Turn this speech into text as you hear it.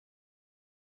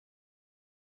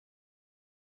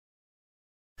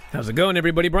How's it going,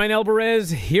 everybody? Bryan Alvarez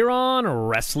here on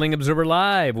Wrestling Observer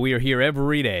Live. We are here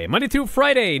every day, Monday through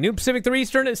Friday, noon Pacific 3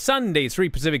 Eastern, Sundays 3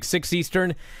 Pacific 6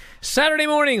 Eastern, Saturday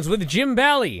mornings with Jim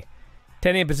Valley,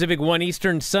 10 a.m. Pacific 1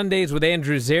 Eastern, Sundays with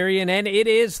Andrew Zarian, and it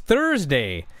is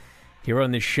Thursday here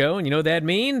on this show, and you know what that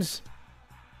means?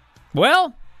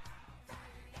 Well,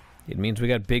 it means we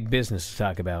got big business to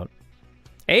talk about.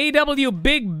 AEW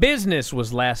Big Business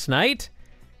was last night,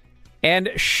 and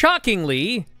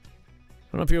shockingly,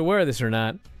 I don't know if you're aware of this or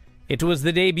not, it was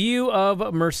the debut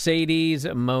of Mercedes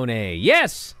Moné.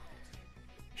 Yes!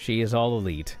 She is all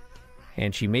elite.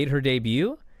 And she made her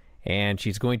debut, and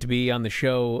she's going to be on the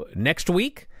show next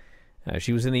week.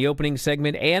 She was in the opening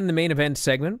segment and the main event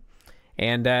segment.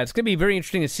 And it's going to be very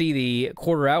interesting to see the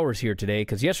quarter hours here today,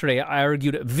 because yesterday I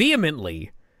argued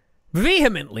vehemently,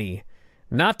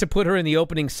 not to put her in the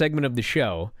opening segment of the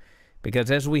show,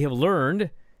 because as we have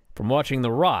learned from watching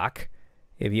The Rock,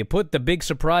 if you put the big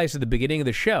surprise at the beginning of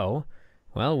the show,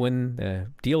 well, when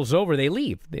the deal's over, they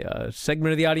leave. The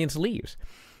segment of the audience leaves.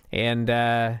 And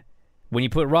when you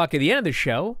put Rock at the end of the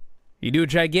show, you do a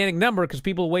gigantic number because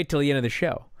people wait till the end of the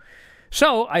show.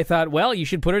 So I thought, well, you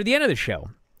should put her at the end of the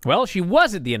show. Well, she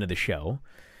was at the end of the show,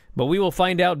 but we will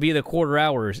find out via the quarter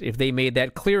hours if they made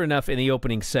that clear enough in the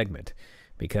opening segment.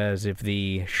 Because if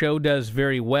the show does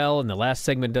very well and the last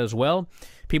segment does well,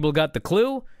 people got the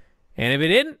clue, and if it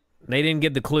didn't, they didn't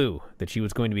get the clue that she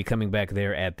was going to be coming back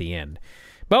there at the end.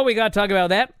 But we got to talk about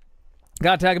that.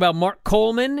 Got to talk about Mark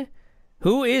Coleman,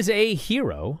 who is a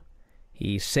hero.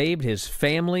 He saved his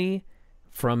family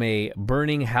from a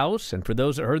burning house. And for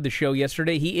those that heard the show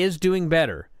yesterday, he is doing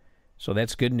better. So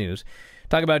that's good news.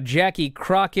 Talk about Jackie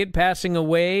Crockett passing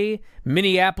away,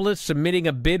 Minneapolis submitting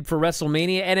a bid for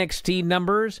WrestleMania, NXT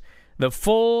numbers, the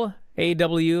full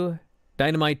AEW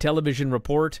Dynamite television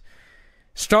report,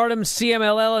 Stardom,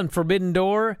 CMLL, and Forbidden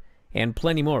Door, and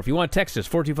plenty more. If you want to text us,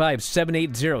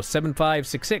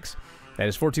 425-780-7566. That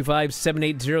is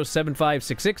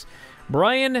 425-780-7566.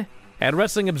 Bryan at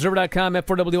WrestlingObserver.com,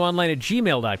 F4W Online at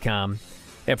gmail.com,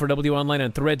 F4W Online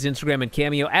on Threads, Instagram, and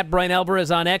Cameo, at Bryan Alvarez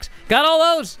on X. Got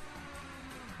all those?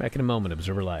 Back in a moment,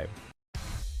 Observer Live.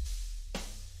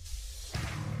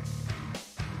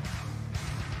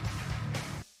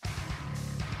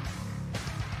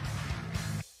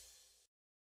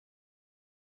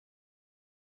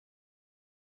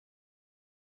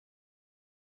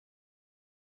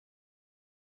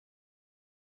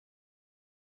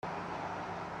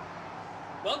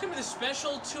 Welcome to the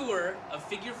special tour of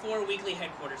Figure 4 Weekly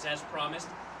Headquarters, as promised.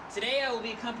 Today I will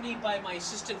be accompanied by my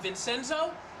assistant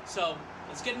Vincenzo, so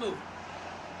let's get moving.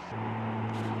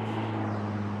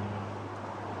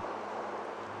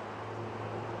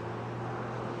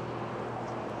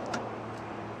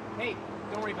 Hey,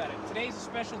 don't worry about it. Today's a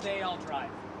special day, I'll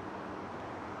drive.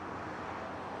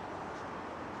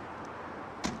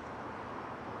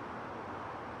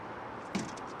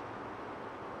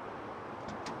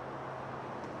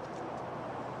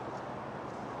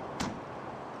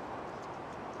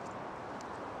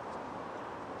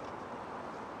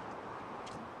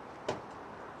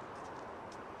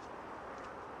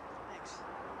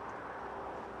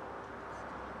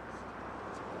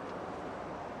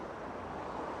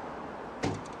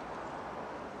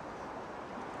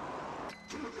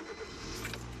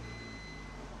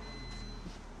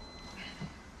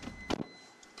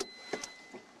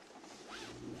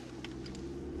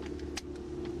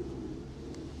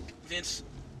 Vince,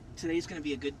 today's gonna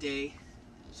be a good day,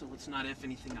 so let's not F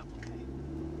anything up, okay?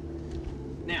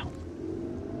 Now,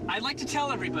 I'd like to tell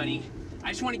everybody, I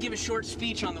just want to give a short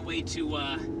speech on the way to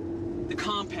the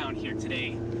compound here today,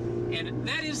 and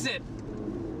that is that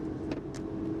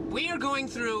we are going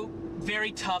through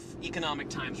very tough economic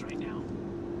times right now.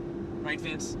 Right,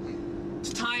 Vince?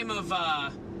 It's a time of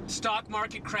stock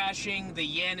market crashing, the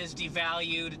yen is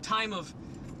devalued, a time of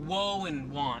woe and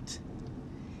want.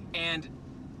 And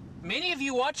many of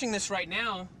you watching this right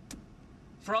now,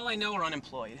 for all I know, are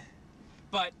unemployed.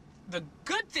 But the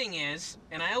good thing is,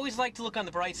 and I always like to look on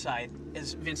the bright side,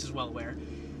 as Vince is well aware,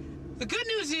 the good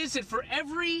news is that for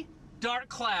every dark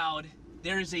cloud,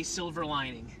 there is a silver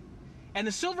lining. And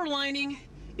the silver lining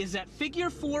is that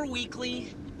Figure 4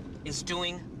 Weekly is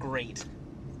doing great.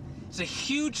 It's a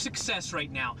huge success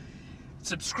right now.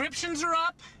 Subscriptions are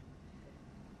up,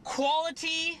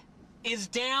 quality is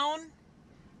down,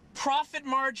 profit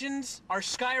margins are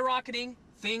skyrocketing,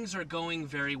 things are going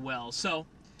very well. So,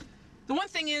 the one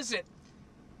thing is that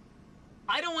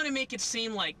I don't want to make it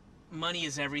seem like money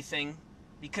is everything,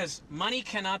 because money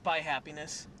cannot buy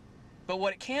happiness, but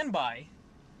what it can buy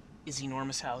is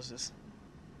enormous houses,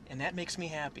 and that makes me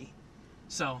happy.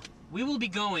 So, we will be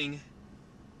going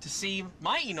to see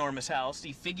my enormous house,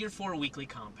 the Figure 4 Weekly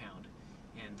Compound.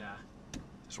 And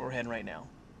that's where we're heading right now.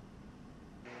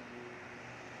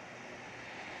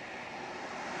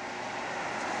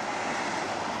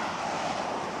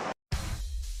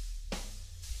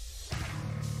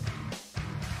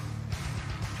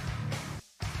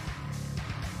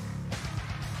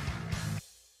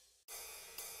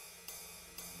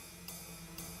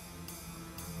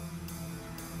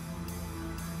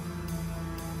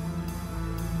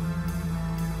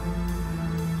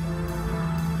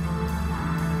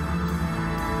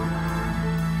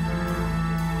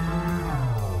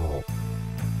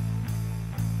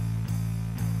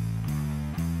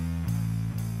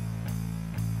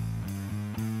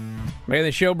 Back on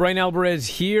the show, Bryan Alvarez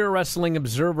here, Wrestling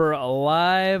Observer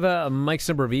Live. Mike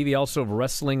Sempervive, also of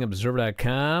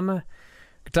WrestlingObserver.com. We'll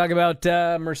talk about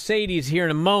Mercedes here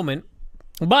in a moment.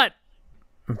 But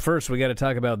first, we got to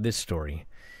talk about this story.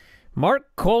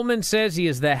 Mark Coleman says he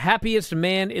is the happiest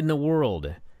man in the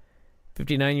world.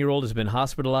 59-year-old has been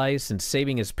hospitalized since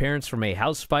saving his parents from a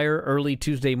house fire early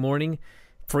Tuesday morning,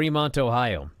 Fremont,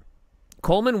 Ohio.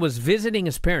 Coleman was visiting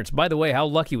his parents. By the way, how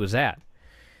lucky was that?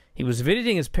 He was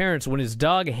visiting his parents when his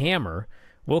dog Hammer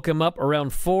woke him up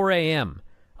around 4 a.m.,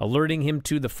 alerting him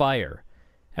to the fire.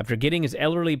 After getting his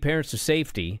elderly parents to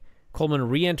safety, Coleman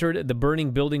re-entered the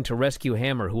burning building to rescue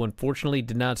Hammer, who unfortunately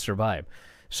did not survive.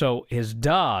 So his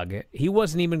dog, he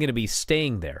wasn't even going to be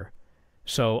staying there.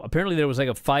 So apparently there was like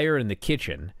a fire in the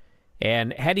kitchen,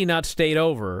 and had he not stayed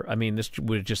over, I mean, this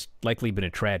would have just likely been a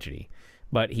tragedy.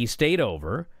 But he stayed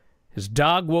over. His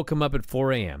dog woke him up at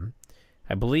 4 a.m.,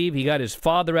 I believe he got his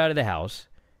father out of the house.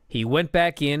 He went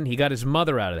back in. He got his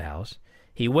mother out of the house.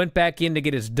 He went back in to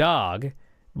get his dog,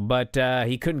 but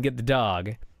he couldn't get the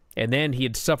dog. And then he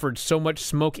had suffered so much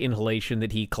smoke inhalation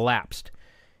that he collapsed.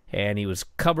 And he was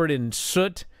covered in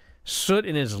soot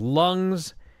in his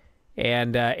lungs,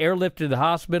 and airlifted to the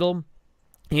hospital,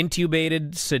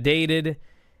 intubated, sedated,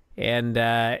 and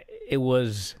it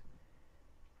was,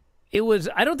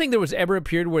 I don't think there was ever a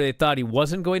period where they thought he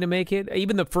wasn't going to make it.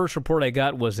 Even the first report I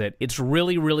got was that it's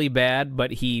really, really bad,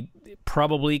 but he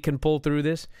probably can pull through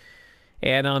this.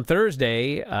 And on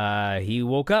Thursday, he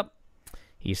woke up.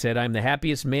 He said, "I'm the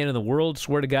happiest man in the world.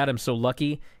 Swear to God, I'm so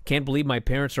lucky. Can't believe my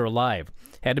parents are alive.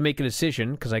 Had to make a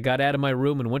decision because I got out of my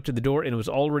room and went to the door, and it was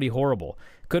already horrible.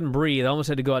 Couldn't breathe. I almost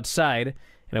had to go outside,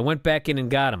 and I went back in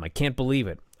and got him. I can't believe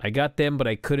it. I got them, but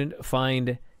I couldn't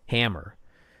find Hammer."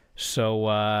 So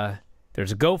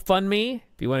there's a GoFundMe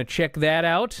if you want to check that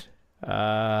out.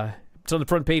 It's on the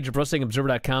front page of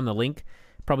WrestlingObserver.com, the link.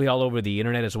 Probably all over the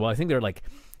internet as well. I think they're like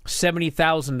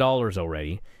 $70,000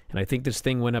 already, and I think this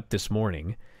thing went up this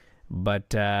morning.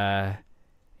 But,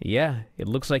 yeah, it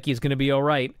looks like he's going to be all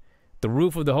right. The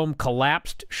roof of the home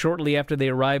collapsed shortly after they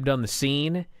arrived on the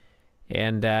scene.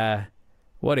 And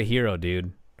what a hero,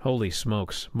 dude. Holy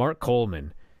smokes. Mark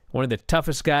Coleman, one of the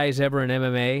toughest guys ever in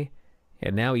MMA.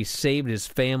 And now he saved his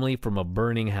family from a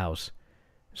burning house.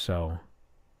 So,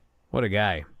 what a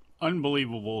guy.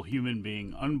 Unbelievable human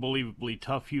being. Unbelievably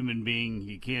tough human being.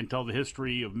 You can't tell the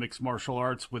history of mixed martial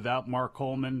arts without Mark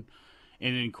Coleman.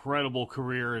 An incredible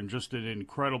career and just an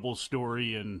incredible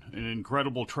story and an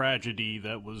incredible tragedy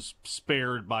that was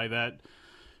spared by that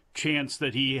chance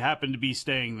that he happened to be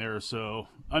staying there. So,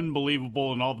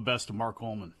 unbelievable, and all the best to Mark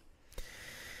Coleman.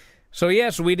 So,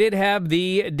 yes, we did have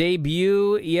the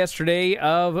debut yesterday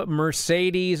of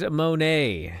Mercedes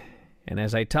Moné. And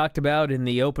as I talked about in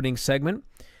the opening segment,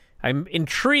 I'm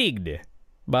intrigued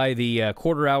by the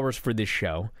quarter hours for this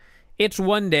show. It's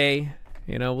one day.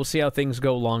 You know, we'll see how things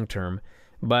go long term.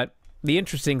 But the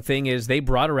interesting thing is they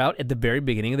brought her out at the very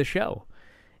beginning of the show.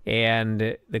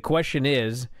 And the question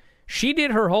is, she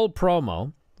did her whole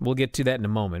promo. We'll get to that in a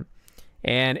moment.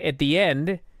 And at the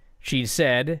end, she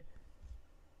said,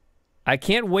 "I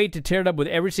can't wait to tear it up with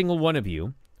every single one of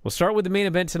you. We'll start with the main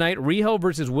event tonight, Riho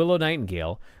versus Willow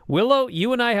Nightingale. Willow,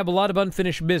 you and I have a lot of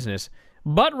unfinished business,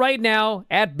 but right now,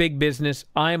 at Big Business,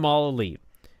 I'm all elite."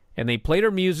 And they played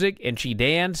her music, and she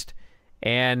danced,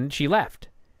 and she left.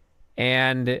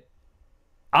 And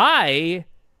I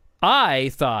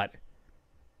thought,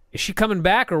 is she coming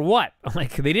back or what?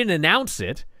 Like, they didn't announce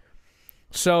it.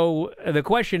 So the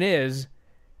question is,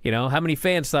 you know, how many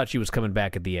fans thought she was coming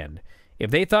back at the end? If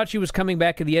they thought she was coming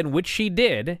back at the end, which she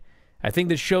did, I think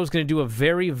this show's going to do a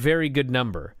very, very good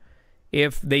number.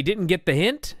 If they didn't get the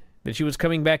hint that she was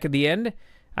coming back at the end,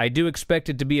 I do expect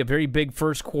it to be a very big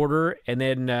first quarter and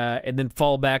then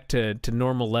fall back to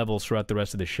normal levels throughout the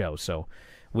rest of the show. So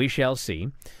we shall see.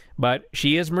 But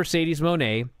she is Mercedes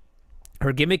Moné.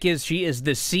 Her gimmick is she is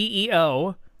the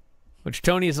CEO, which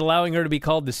Tony is allowing her to be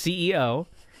called the CEO.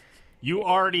 You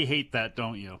already hate that,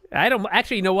 don't you? I don't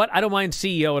actually. You know what? I don't mind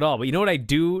CEO at all. But you know what I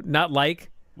do not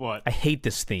like? What? I hate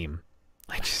this theme.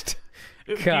 I just.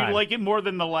 Do God. you like it more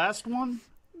than the last one?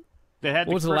 That had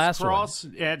What was the last one?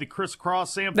 It had the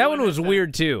crisscross sample. That one was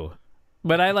weird too.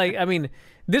 But I mean,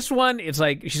 this one, it's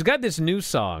like she's got this new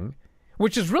song,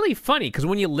 which is really funny because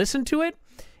when you listen to it,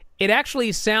 it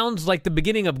actually sounds like the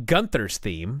beginning of Gunther's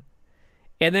theme.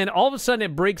 And then all of a sudden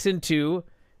it breaks into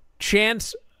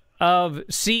chants of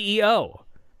CEO.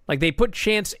 Like they put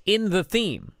chants in the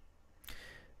theme.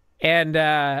 And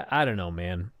I don't know,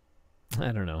 man.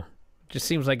 I don't know. It just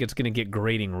seems like it's going to get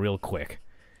grating real quick.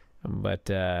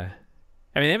 But, I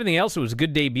mean, everything else, it was a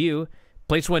good debut.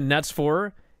 Place went nuts for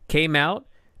her. Came out,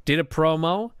 did a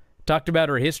promo, talked about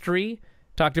her history,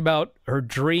 talked about her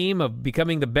dream of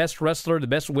becoming the best wrestler, the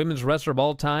best women's wrestler of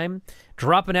all time,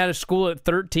 dropping out of school at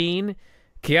 13,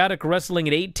 chaotic wrestling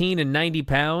at 18 and 90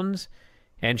 pounds,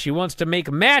 and she wants to make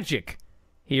magic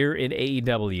here in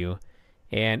AEW.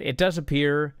 And it does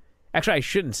appear, actually I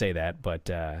shouldn't say that, but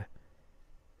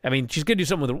I mean, she's going to do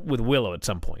something with Willow at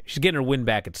some point. She's getting her win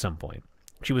back at some point.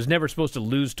 She was never supposed to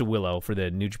lose to Willow for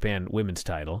the New Japan Women's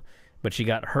title, but she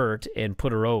got hurt and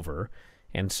put her over.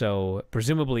 And so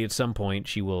presumably at some point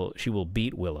she will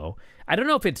beat Willow. I don't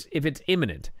know if it's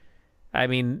imminent. I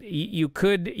mean, you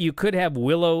could have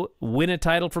Willow win a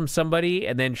title from somebody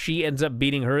and then she ends up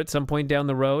beating her at some point down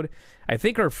the road. I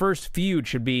think her first feud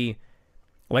should be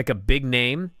like a big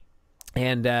name.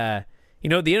 And you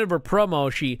know, at the end of her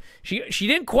promo, she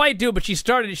didn't quite do it, but she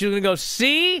started. She was going to go,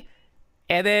 see?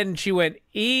 And then she went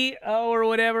E-O or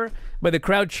whatever. But the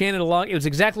crowd chanted along. It was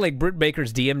exactly like Britt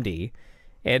Baker's DMD.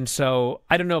 And so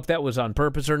I don't know if that was on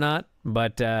purpose or not.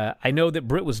 But I know that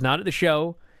Britt was not at the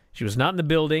show. She was not in the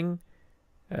building.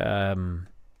 I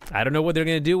don't know what they're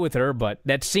going to do with her, but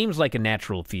that seems like a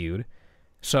natural feud.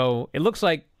 So it looks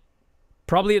like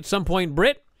probably at some point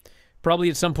Britt, probably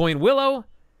at some point Willow.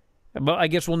 But I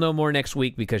guess we'll know more next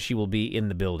week because she will be in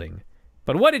the building.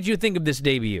 But what did you think of this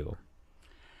debut?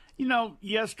 You know,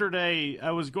 yesterday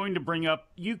I was going to bring up,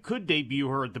 you could debut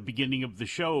her at the beginning of the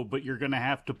show, but you're going to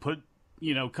have to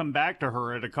come back to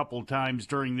her at a couple of times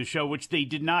during the show, which they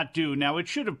did not do. Now, it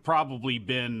should have probably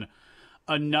been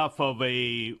enough of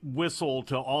a whistle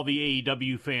to all the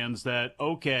AEW fans that,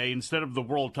 okay, instead of the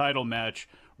world title match,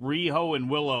 Riho and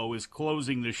Willow is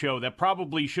closing the show. That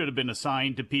probably should have been a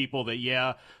sign to people that,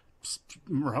 yeah,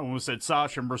 I almost said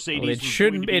Sasha Mercedes. Well, it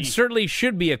certainly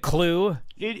should be a clue.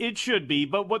 It should be,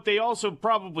 but what they also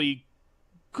probably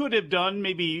could have done,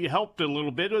 maybe helped a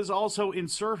little bit, is also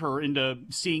insert her into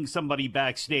seeing somebody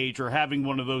backstage or having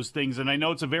one of those things. And I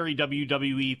know it's a very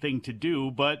WWE thing to do,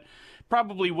 but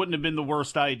probably wouldn't have been the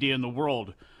worst idea in the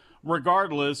world.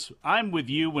 Regardless, I'm with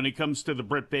you when it comes to the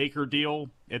Britt Baker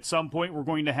deal. At some point, we're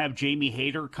going to have Jamie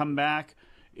Hayter come back.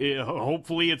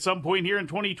 Hopefully at some point here in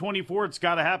 2024, it's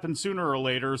got to happen sooner or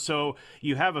later. So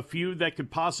you have a feud that could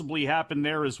possibly happen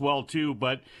there as well, too.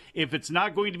 But if it's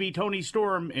not going to be Toni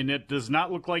Storm, and it does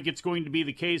not look like it's going to be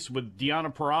the case with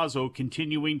Deonna Purrazzo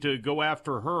continuing to go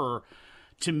after her,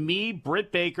 to me,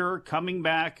 Britt Baker coming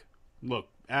back, look,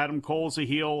 Adam Cole's a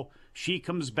heel. She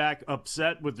comes back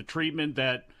upset with the treatment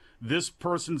that this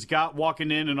person's got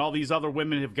walking in and all these other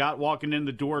women have got walking in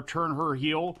the door, turn her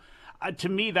heel. To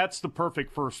me, that's the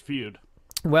perfect first feud.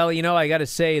 Well, you know, I got to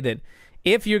say that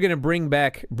if you're going to bring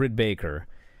back Britt Baker,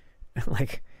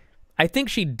 like, I think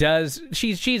she does.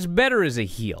 She's better as a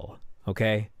heel,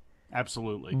 okay?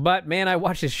 Absolutely. But, man, I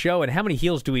watched this show, and how many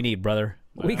heels do we need, brother?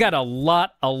 We got a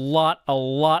lot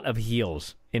of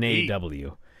heels in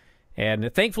AEW.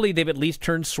 And thankfully, they've at least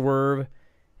turned Swerve,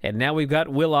 and now we've got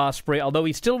Will Ospreay, although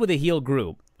he's still with a heel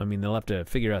group. I mean, they'll have to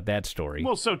figure out that story.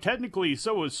 Well, so technically,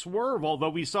 so is Swerve, although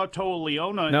we saw Toa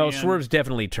Leona. No, Swerve's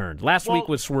definitely turned. Last week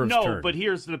was Swerve's turn. No, but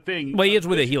here's the thing. Well, he is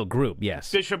with a heel group,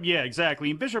 yes. Bishop, yeah,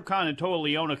 exactly. And Bishop Khan and Toa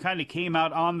Leona kind of came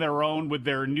out on their own with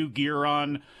their new gear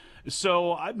on.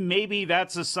 So maybe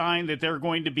that's a sign that they're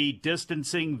going to be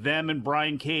distancing them and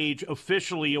Brian Cage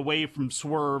officially away from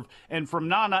Swerve and from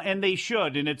Nana, and they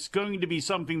should. And it's going to be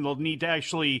something they'll need to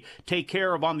actually take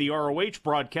care of on the ROH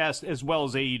broadcast as well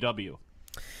as AEW.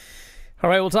 All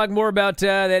right, we'll talk more about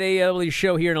that AEW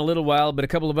show here in a little while, but a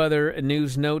couple of other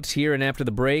news notes here and after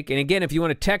the break. And again, if you want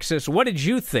to text us, what did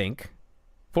you think?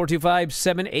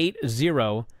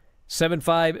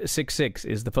 425-780-7566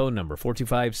 is the phone number,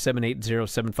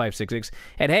 425-780-7566.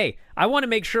 And hey, I want to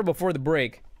make sure before the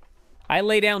break, I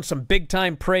lay down some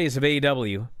big-time praise of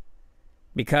AEW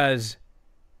because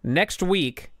next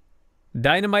week,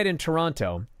 Dynamite in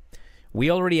Toronto, we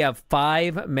already have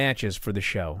 5 matches for the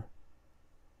show.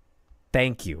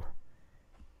 Thank you.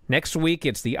 Next week,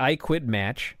 it's the I Quit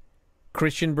match,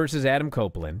 Christian versus Adam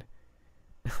Copeland.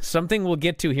 something we'll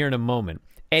get to here in a moment.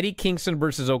 Eddie Kingston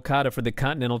versus Okada for the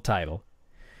Continental title.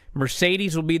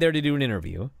 Mercedes will be there to do an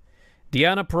interview.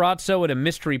 Deonna Purrazzo and a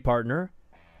mystery partner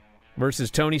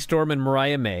versus Tony Storm and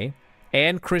Mariah May.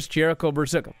 And Chris Jericho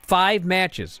versus 5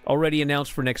 matches already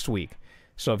announced for next week.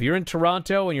 So if you're in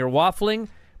Toronto and you're waffling,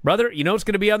 brother, you know it's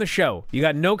going to be on the show. You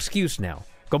got no excuse now.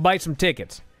 Go buy some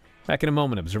tickets. Back in a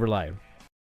moment, Observer Live.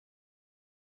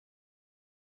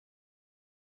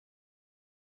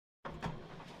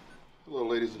 Hello,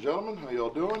 ladies and gentlemen. How y'all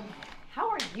doing? How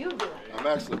are you doing? I'm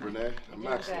excellent, Renee. I'm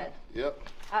Doing excellent. good. Yep.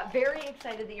 Very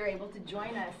excited that you're able to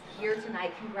join us here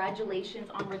tonight. Congratulations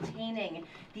on retaining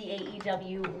the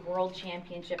AEW World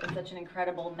Championship in such an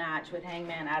incredible match with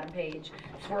Hangman Adam Page,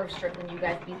 Swerve Strickland. You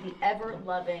guys beat the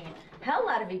ever-loving hell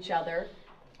out of each other.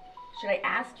 Should I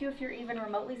ask you if you're even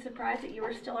remotely surprised that you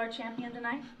are still our champion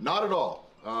tonight? Not at all.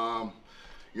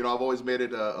 You know, I've always made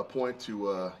it a point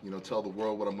to, you know, tell the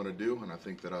world what I'm going to do, and I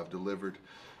think that I've delivered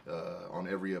on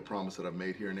every promise that I've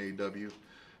made here in AEW.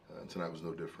 And tonight was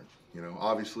no different. You know,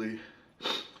 obviously,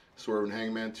 Swerve and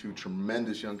Hangman, 2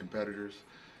 tremendous young competitors,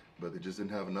 but they just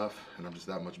didn't have enough, and I'm just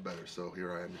that much better. So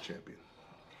here I am, the champion.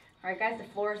 All right, guys, the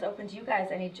floor is open to you guys.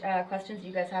 Any questions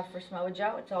you guys have for Samoa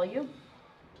Joe? It's all you.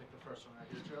 Take the first one right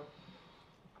here, Joe.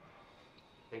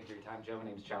 Thank you for your time, Joe. My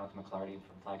name is Jonathan McClarty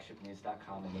from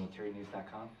flagshipnews.com and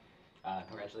militarynews.com.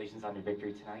 Congratulations on your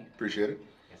victory tonight. Appreciate it.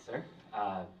 Yes, sir.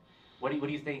 What do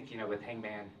you think, you know, with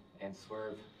Hangman and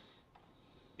Swerve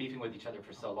beefing with each other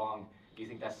for so long, do you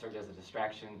think that served as a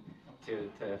distraction to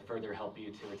further help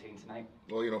you to retain tonight?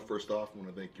 Well, you know, first off, I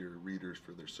want to thank your readers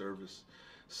for their service.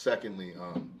 Secondly,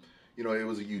 you know, it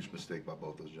was a huge mistake by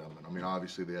both those gentlemen. I mean,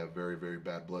 obviously, they have very, very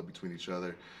bad blood between each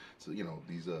other. So, you know,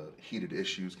 these heated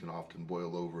issues can often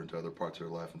boil over into other parts of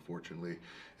their life. Unfortunately,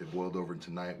 it boiled over into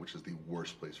tonight, which is the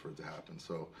worst place for it to happen.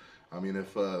 So, I mean,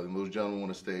 if those gentlemen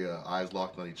want to stay eyes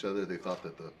locked on each other, they thought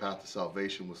that the path to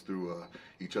salvation was through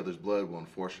each other's blood. Well,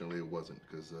 unfortunately, it wasn't,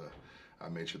 because I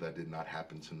made sure that did not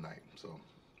happen tonight. So,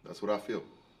 that's what I feel.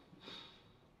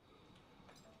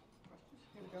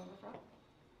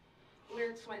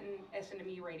 Lyric Swinton,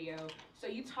 SNME Radio. So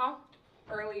you talked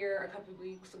earlier a couple of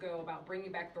weeks ago about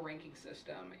bringing back the ranking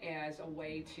system as a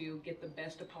way to get the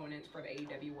best opponents for the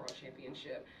AEW World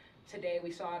Championship. Today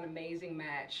we saw an amazing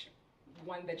match,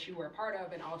 one that you were a part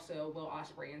of, and also Will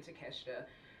Ospreay and Takeshita.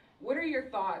 What are your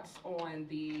thoughts on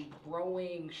the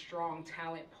growing strong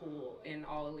talent pool in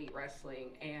All Elite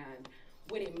Wrestling and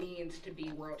what it means to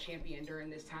be world champion during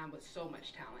this time with so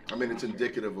much talent? I mean, it's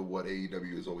indicative of what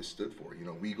AEW has always stood for. You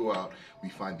know, we go out, we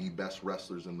find the best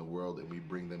wrestlers in the world, and we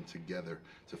bring them together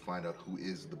to find out who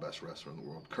is the best wrestler in the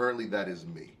world. Currently, that is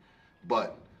me.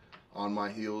 But on my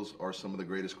heels are some of the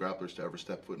greatest grapplers to ever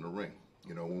step foot in a ring.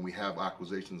 You know, when we have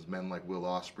acquisitions, men like Will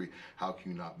Ospreay, how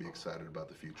can you not be excited about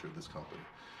the future of this company?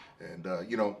 And,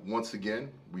 you know, once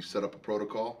again, we've set up a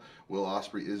protocol. Will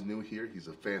Ospreay is new here. He's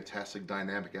a fantastic,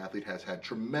 dynamic athlete, has had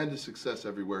tremendous success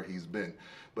everywhere he's been.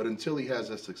 But until he has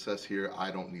that success here, I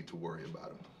don't need to worry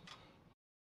about him.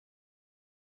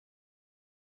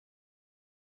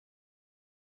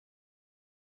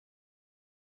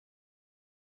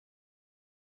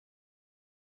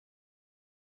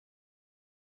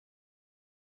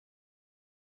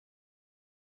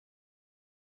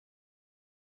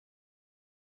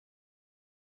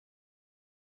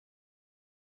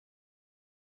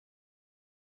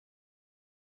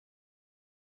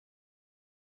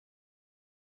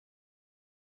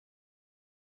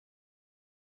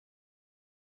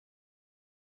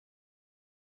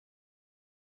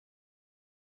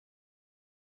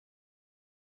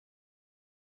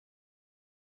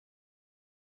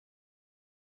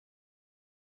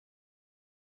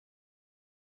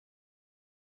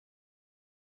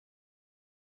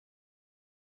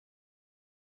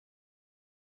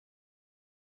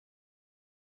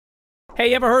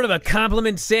 Hey, you ever heard of a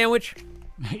compliment sandwich?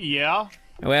 Yeah.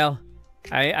 Well,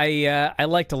 I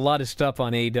liked a lot of stuff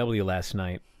on AEW last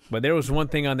night, but there was one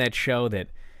thing on that show that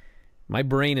my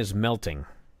brain is melting.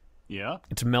 Yeah.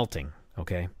 It's melting,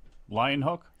 okay? Lion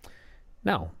Hook?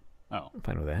 No. Oh. I'm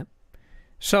fine with that.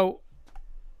 So,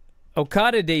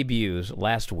 Okada debuts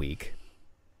last week.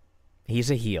 He's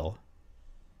a heel.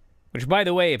 Which, by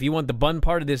the way, if you want the bun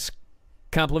part of this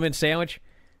compliment sandwich,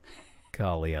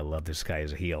 golly, I love this guy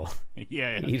as a heel.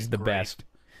 Yeah. He's the great. best.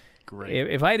 Great.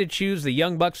 If I had to choose the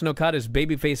Young Bucks and Okada's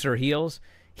babyface or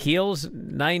heels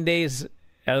 9 days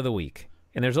out of the week.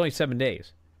 And there's only 7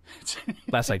 days.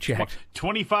 Last I checked.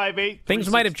 25-8. Things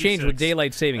might have changed with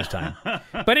daylight savings time.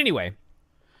 But anyway,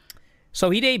 so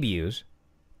he debuts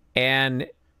and,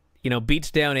 you know,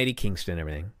 beats down Eddie Kingston and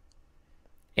everything.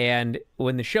 And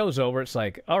when the show's over, it's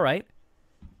like, all right,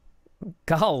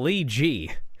 golly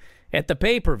gee, at the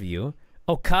pay-per-view,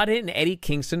 Okada and Eddie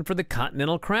Kingston for the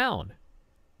Continental Crown.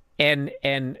 And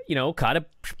you know, Okada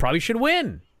probably should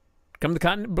win. Come the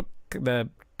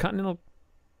Continental,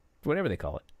 whatever they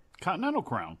call it. Continental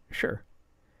Crown. Sure.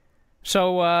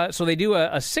 So they do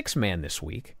a 6-man this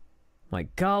week. My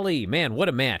golly, man, what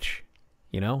a match.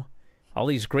 You know? All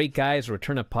these great guys,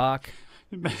 Return of Pac.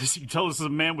 You can tell this is a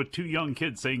man with 2 young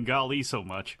kids saying golly so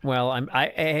much. Well,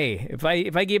 hey, if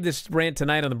I gave this rant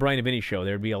tonight on the Bryan and Vinny show,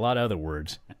 there'd be a lot of other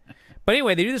words. But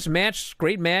anyway, they do this match,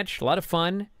 great match, a lot of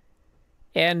fun.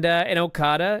 And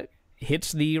Okada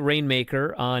hits the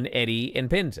Rainmaker on Eddie and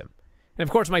pins him. And,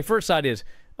 of course, my first thought is,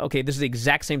 okay, this is the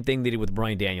exact same thing they did with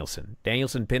Bryan Danielson.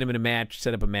 Danielson pinned him in a match,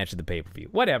 set up a match at the pay-per-view.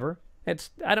 Whatever.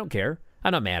 I don't care.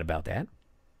 I'm not mad about that.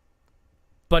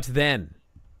 But then,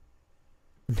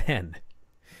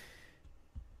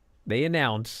 they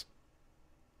announce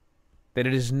that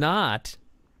it is not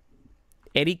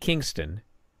Eddie Kingston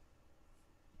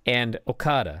and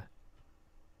Okada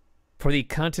for the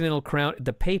Continental Crown at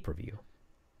the pay-per-view.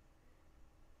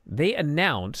 They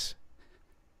announce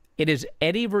it is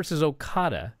Eddie versus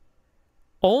Okada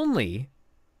only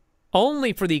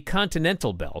for the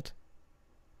Continental belt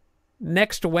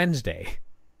next Wednesday.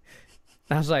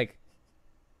 I was like,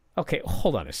 okay,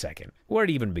 hold on a second. Where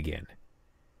to even begin?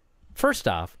 First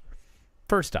off,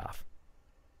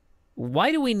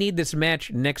 why do we need this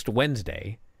match next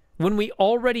Wednesday when we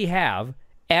already have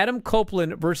Adam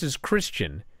Copeland versus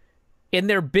Christian in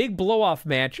their big blow-off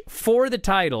match for the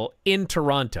title in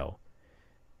Toronto?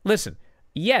 Listen,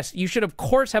 yes, you should of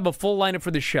course have a full lineup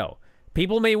for the show.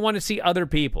 People may want to see other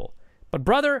people. But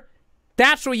brother,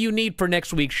 that's what you need for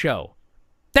next week's show.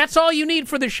 That's all you need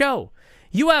for the show.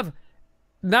 You have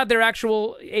not their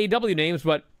actual AEW names,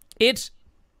 but it's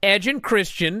Edge and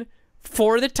Christian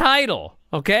for the title,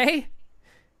 okay?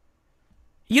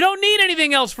 You don't need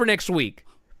anything else for next week.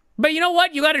 But you know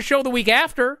what? You got a show the week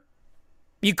after.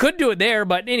 You could do it there,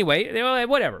 but anyway,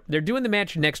 whatever. They're doing the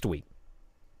match next week.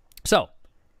 So,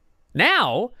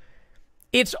 now,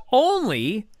 it's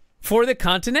only for the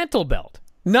Continental belt,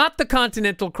 not the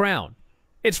Continental Crown.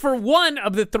 It's for one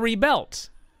of the 3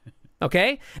 belts,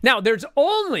 okay? Now, there's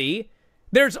only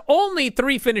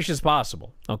 3 finishes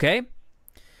possible, okay?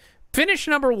 Finish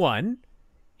number 1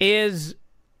 is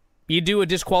you do a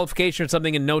disqualification or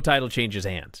something and no title changes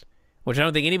hands, which I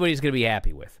don't think anybody's going to be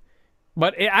happy with.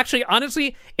 But actually,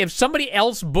 honestly, if somebody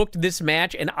else booked this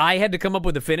match and I had to come up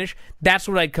with a finish, that's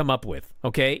what I'd come up with,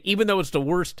 okay? Even though it's the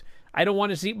worst, I don't want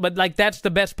to see, but like that's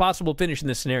the best possible finish in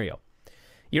this scenario.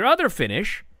 Your other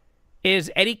finish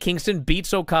is Eddie Kingston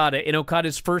beats Okada in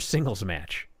Okada's first singles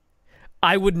match.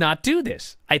 I would not do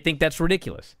this. I think that's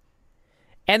ridiculous.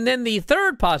 And then the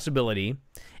third possibility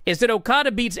is that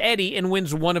Okada beats Eddie and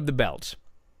wins one of the belts,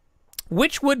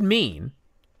 which would mean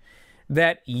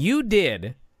that you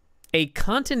did a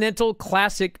Continental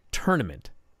Classic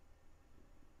tournament,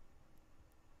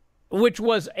 which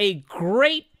was a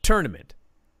great tournament.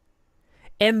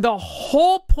 And the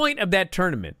whole point of that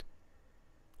tournament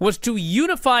was to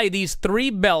unify these 3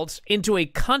 belts into a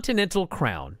Continental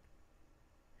Crown.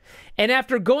 And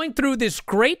after going through this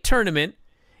great tournament,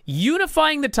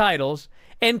 unifying the titles,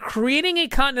 and creating a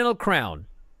Continental Crown,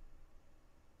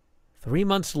 3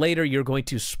 months later, you're going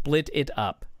to split it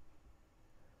up.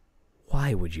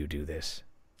 Why would you do this?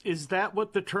 Is that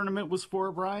what the tournament was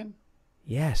for, Brian?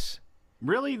 Yes.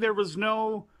 Really? There was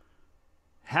no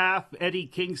half Eddie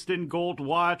Kingston gold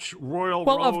watch, Royal Road.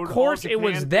 Well, of course it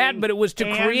was that, but it was to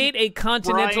create a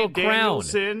Continental Bryan Crown.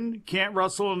 Danielson can't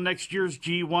wrestle in next year's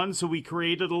G1, so we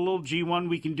created a little G1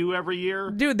 we can do every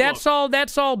year. Dude, that's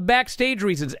all backstage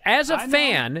reasons. As a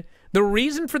fan, the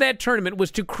reason for that tournament was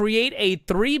to create a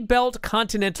 3-belt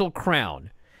Continental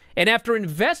Crown. And after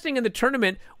investing in the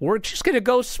tournament, we're just going to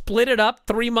go split it up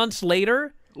 3 months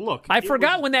later? Look, I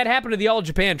forgot when that happened to the All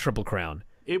Japan Triple Crown.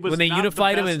 It was when they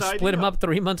unified them and split them idea. up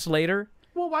 3 months later?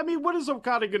 Well, I mean, what is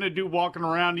Okada going to do walking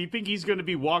around? Do you think he's going to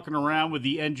be walking around with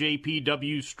the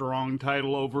NJPW Strong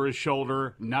title over his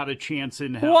shoulder? Not a chance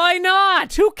in hell. Why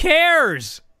not? Who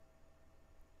cares?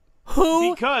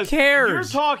 Who because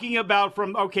cares? You're talking about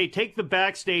take the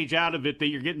backstage out of it, that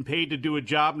you're getting paid to do a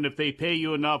job, and if they pay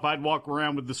you enough, I'd walk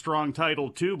around with the Strong title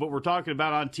too, but we're talking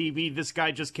about on TV, this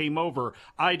guy just came over,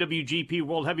 IWGP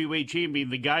World Heavyweight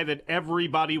Champion, the guy that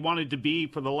everybody wanted to be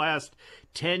for the last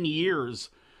 10 years.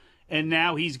 And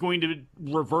now he's going to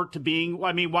revert to being,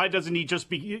 I mean, why doesn't he just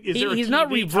be, he's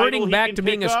not reverting back to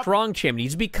being a strong champion.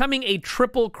 He's becoming a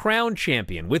Triple Crown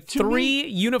champion with 3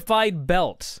 unified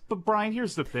belts. But Brian,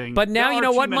 here's the thing. But now, you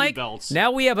know what, Mike? Belts.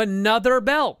 Now we have another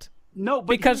belt. No, but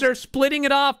because they're splitting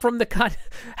it off from the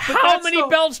How many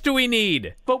belts do we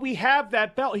need? But we have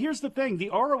that belt. Here's the thing. The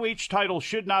ROH title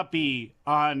should not be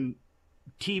on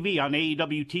TV, on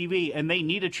AEW TV, and they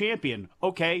need a champion.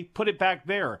 Okay, put it back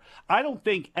there. I don't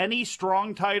think any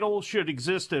strong title should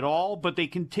exist at all, but they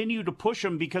continue to push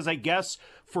them because I guess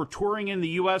for touring in the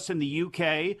US and the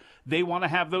UK, they want to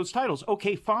have those titles.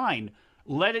 Okay, fine.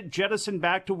 Let it jettison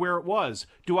back to where it was.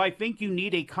 Do I think you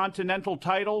need a continental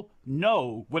title?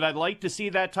 No. Would I like to see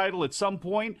that title at some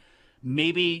point?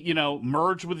 Maybe,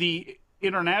 merge with the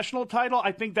international title?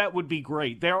 I think that would be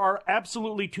great. There are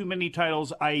absolutely too many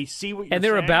titles. I see what you're saying. And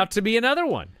they're about to be another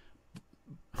one.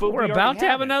 But we're about to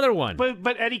have another one.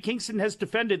 But Eddie Kingston has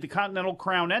defended the Continental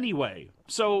Crown anyway.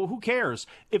 So who cares?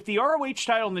 If the ROH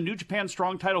title and the New Japan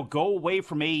Strong title go away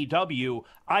from AEW,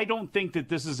 I don't think that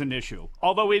this is an issue.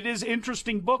 Although it is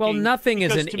interesting booking. Well, nothing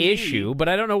is an issue, but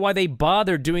I don't know why they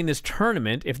bother doing this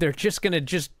tournament if they're just going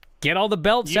to get all the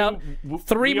belts out.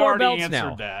 Three more belts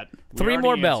now. Three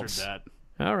more belts.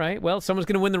 All right. Well, someone's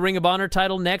going to win the Ring of Honor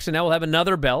title next, and now we'll have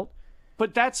another belt.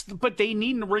 But they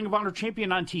need a Ring of Honor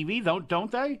champion on TV,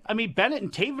 don't they? I mean, Bennett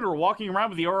and Taven are walking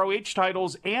around with the ROH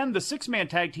titles, and the 6-man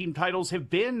tag team titles have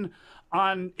been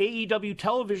on AEW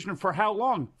television for how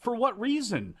long? For what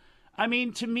reason? I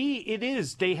mean, to me, it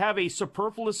is. They have a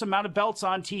superfluous amount of belts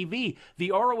on TV.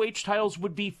 The ROH titles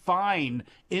would be fine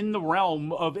in the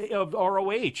realm of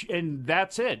ROH, and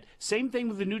that's it. Same thing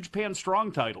with the New Japan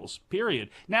Strong titles,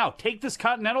 period. Now, take this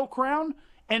Continental Crown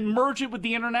and merge it with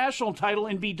the international title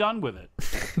and be done with it.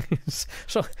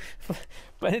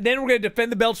 But then we're going to defend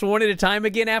the belts one at a time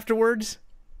again afterwards?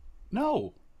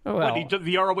 No. Oh, well. What,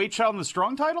 the ROH title and the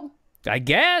Strong title? I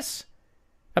guess.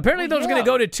 Apparently those are going to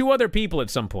go to 2 other people at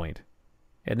some point.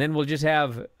 And then we'll just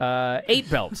have 8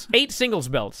 belts, 8 singles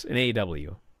belts in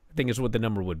AEW, I think is what the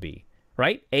number would be.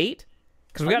 Right? 8?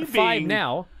 Because we got 5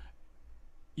 now.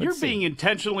 You're being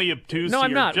intentionally obtuse. No,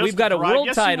 I'm not. We've got a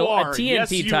world title, a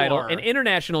TNT title, an an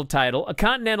international title, a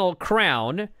Continental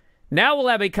Crown. Now we'll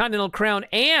have a Continental Crown,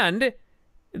 and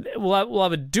we'll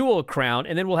have a dual crown,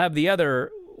 and then we'll have the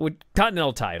other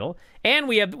Continental title. And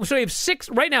we have 6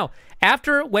 right now.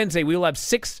 After Wednesday, we will have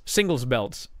 6 singles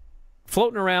belts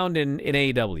floating around in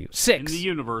AEW. 6 in the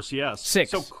universe. Yes,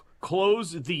 6. So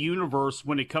close the universe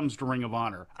when it comes to Ring of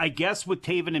Honor. I guess with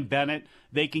Taven and Bennett,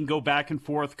 they can go back and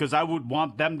forth because I would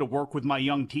want them to work with my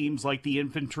young teams like the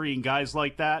infantry and guys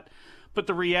like that. But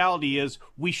the reality is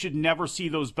we should never see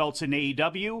those belts in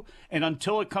AEW. And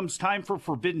until it comes time for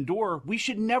Forbidden Door, we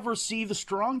should never see the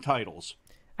Strong titles.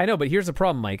 I know, but here's the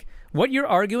problem, Mike. What you're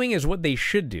arguing is what they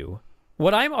should do.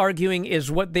 What I'm arguing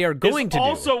is what they are going to do.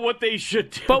 Also what they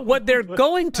should do. But what they're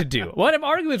going to do. What I'm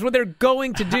arguing is what they're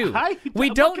going to do.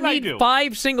 We don't need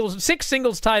 6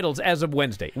 singles titles as of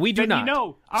Wednesday. We do not.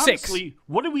 Honestly, 6.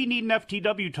 What do we need an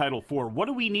FTW title for? What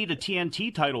do we need a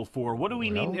TNT title for? What do we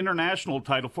need an international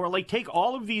title for? Like, take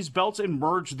all of these belts and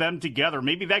merge them together.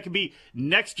 Maybe that could be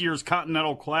next year's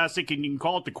Continental Classic, and you can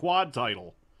call it the Quad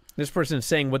title. This person's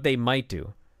saying what they might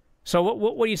do. So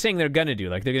what are you saying they're going to do?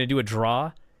 Like, they're going to do a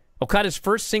draw? Okada's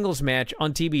first singles match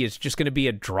on TV is just going to be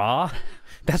a draw?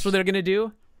 That's what they're going to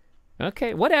do?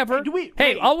 Okay, whatever.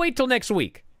 I'll wait till next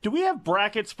week. Do we have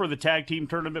brackets for the tag team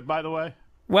tournament, by the way?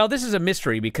 Well, this is a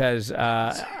mystery because, speaking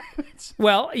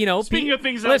of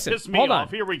things that piss me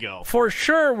off, here we go. For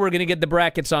sure, we're going to get the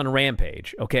brackets on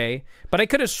Rampage, okay? But I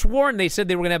could have sworn they said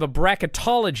they were going to have a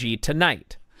bracketology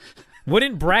tonight.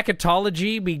 Wouldn't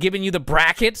bracketology be giving you the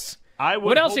brackets?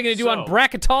 What else are you going to do on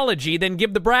bracketology than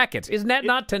give the brackets? Isn't that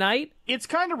not tonight? It's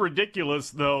kind of ridiculous,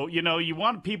 though. You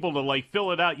want people to,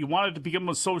 fill it out. You want it to become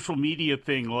a social media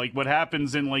thing, like what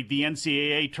happens in, the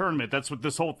NCAA tournament. That's what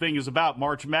this whole thing is about,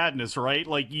 March Madness, right?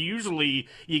 Usually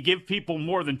you give people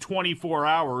more than 24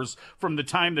 hours from the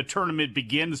time the tournament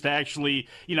begins to actually,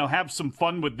 have some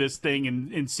fun with this thing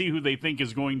and see who they think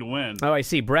is going to win. Oh, I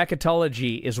see.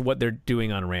 Bracketology is what they're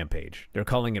doing on Rampage. They're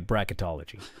calling it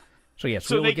bracketology. So, yes,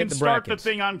 so they can the start brackets. the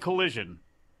thing on Collision.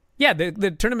 Yeah,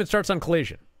 the tournament starts on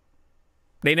Collision.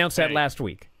 They announced that last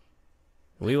week.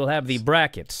 We will have the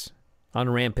brackets on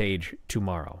Rampage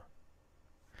tomorrow.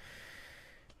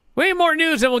 Way more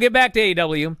news, and we'll get back to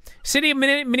AEW. City of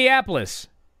Minneapolis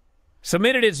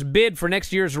submitted its bid for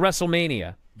next year's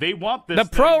WrestleMania. They want this. The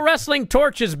Pro Wrestling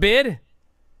Torches bid.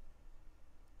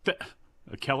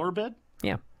 A Keller bid?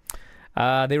 Yeah.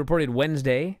 They reported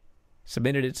Wednesday.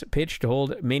 Submitted its pitch to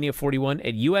hold Mania 41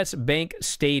 at U.S. Bank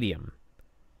Stadium.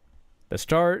 The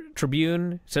Star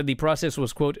Tribune said the process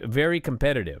was, quote, very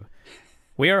competitive.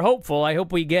 We are hopeful. I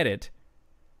hope we get it,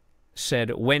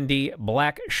 said Wendy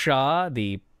Blackshaw,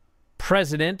 the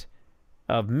president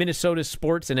of Minnesota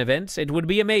Sports and Events. It would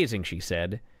be amazing, she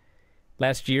said.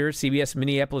 Last year, CBS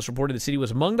Minneapolis reported the city was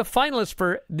among the finalists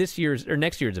for this year's or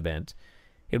next year's event.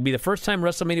 It would be the first time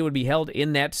WrestleMania would be held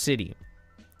in that city.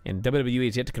 And WWE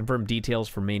has yet to confirm details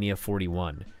for Mania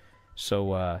 41.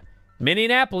 So,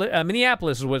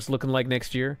 Minneapolis is what it's looking like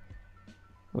next year.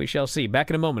 We shall see.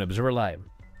 Back in a moment. Observer Live.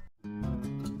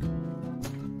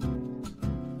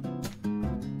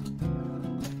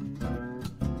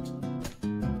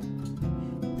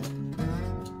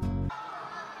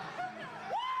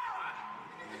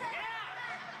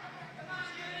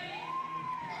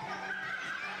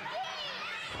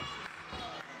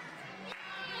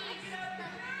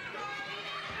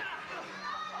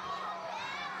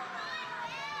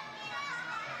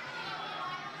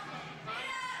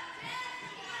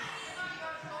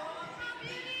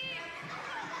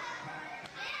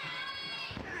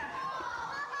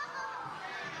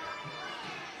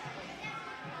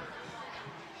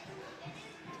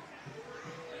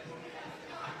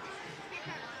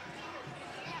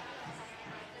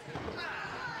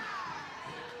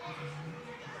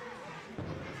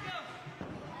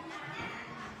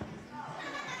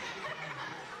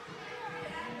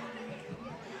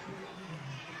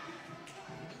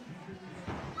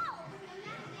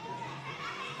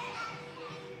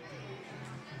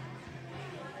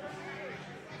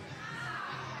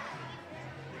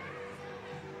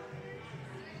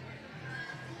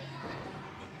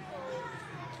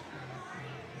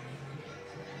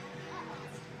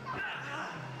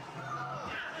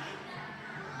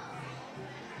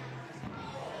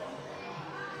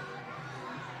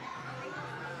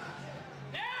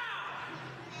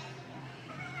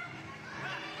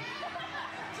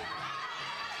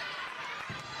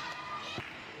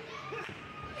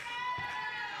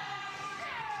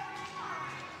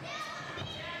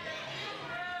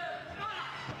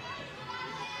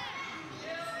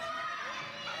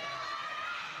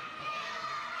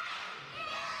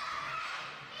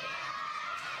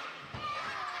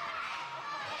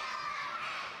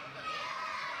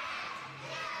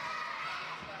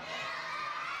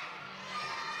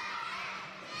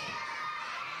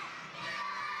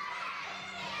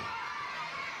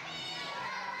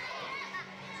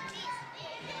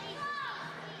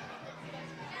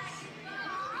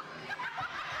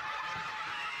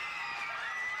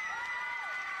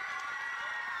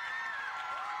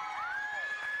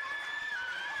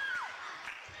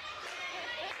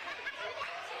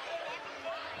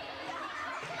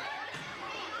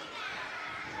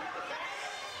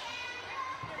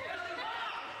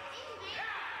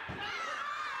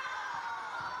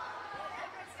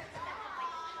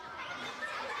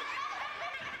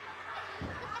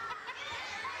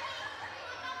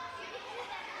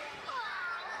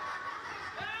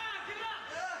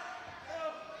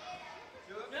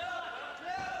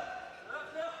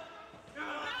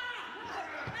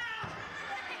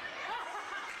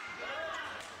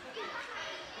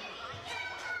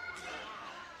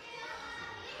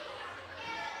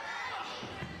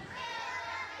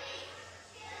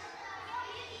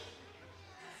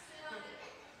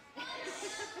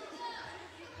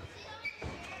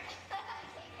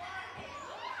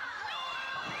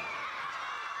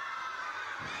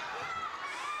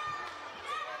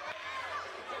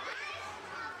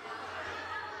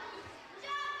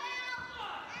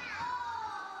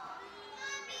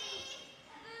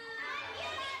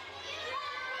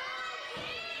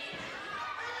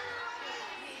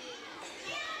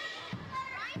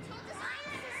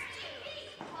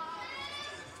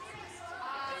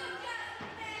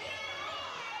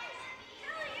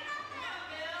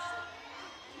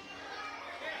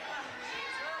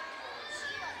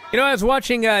 You know, I was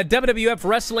watching WWF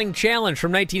Wrestling Challenge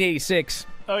from 1986.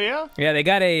 Oh yeah? Yeah, they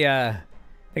got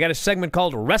a segment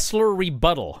called Wrestler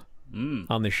Rebuttal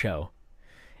on the show,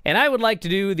 and I would like to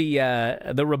do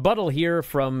the rebuttal here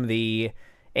from the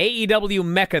AEW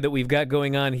Mecca that we've got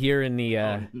going on here in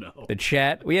the the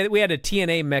chat. We had a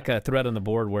TNA Mecca thread on the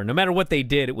board where no matter what they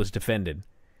did, it was defended.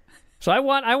 So I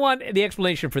want the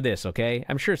explanation for this. Okay,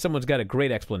 I'm sure someone's got a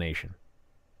great explanation.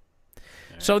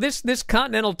 So this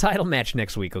Continental title match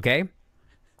next week, okay?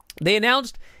 They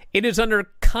announced it is under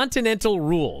Continental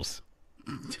rules.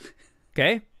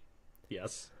 Okay?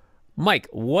 Yes. Mike,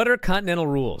 what are Continental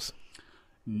rules?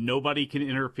 Nobody can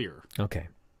interfere. Okay.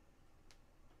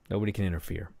 Nobody can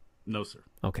interfere. No, sir.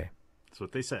 Okay. That's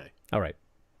what they say. All right.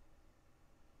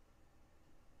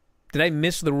 Did I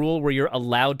miss the rule where you're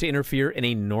allowed to interfere in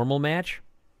a normal match?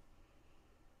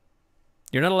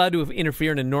 You're not allowed to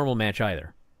interfere in a normal match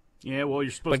either. Yeah, well,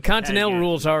 you're supposed But to. Continental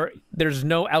rules are there's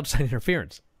no outside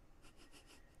interference.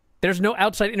 There's no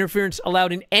outside interference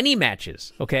allowed in any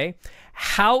matches, okay?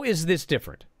 How is this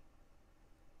different?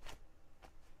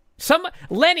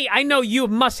 Lenny, I know you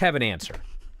must have an answer.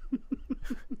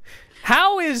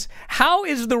 How is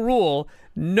the rule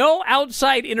no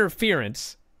outside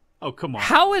interference? Oh, come on.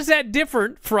 How is that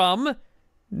different from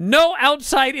no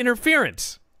outside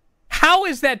interference? How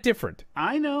is that different?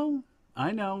 I know.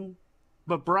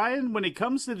 But, Brian, when it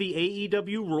comes to the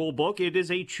AEW rulebook, it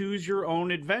is a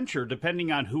choose-your-own-adventure,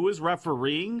 depending on who is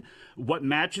refereeing, what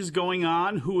match is going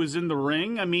on, who is in the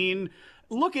ring. I mean,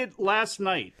 look at last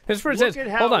night. This person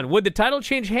says, hold on, would the title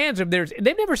change hands if there's...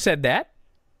 They've never said that.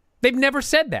 They've never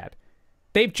said that.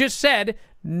 They've just said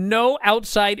no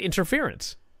outside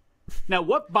interference. Now,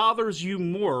 what bothers you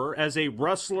more as a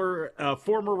wrestler, a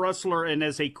former wrestler, and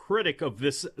as a critic of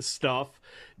this stuff?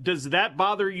 Does that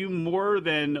bother you more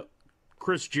than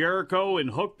Chris Jericho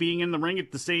and Hook being in the ring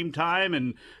at the same time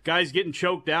and guys getting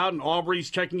choked out and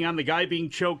Aubrey's checking on the guy being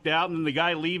choked out and then the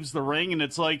guy leaves the ring and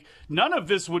it's like, none of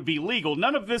this would be legal.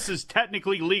 None of this is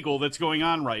technically legal that's going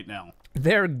on right now.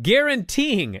 They're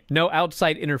guaranteeing no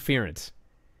outside interference.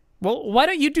 Well, why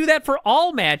don't you do that for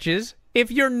all matches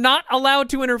if you're not allowed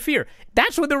to interfere?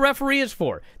 That's what the referee is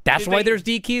for. That's why there's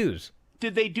DQs.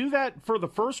 Did they do that for the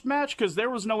first match? Because there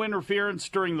was no interference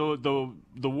during the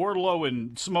Wardlow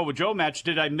and Samoa Joe match.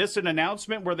 Did I miss an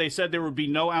announcement where they said there would be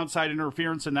no outside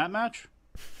interference in that match?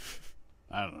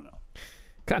 I don't know.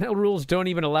 Continental rules don't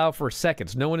even allow for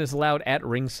seconds. No one is allowed at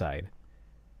ringside.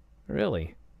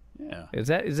 Really? Yeah. Is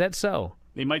that so?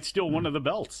 They might steal one of the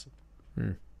belts.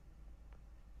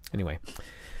 Anyway.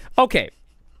 Okay.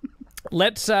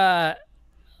 Let's talk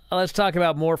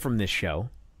about more from this show,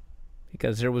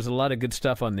 because there was a lot of good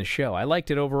stuff on this show. I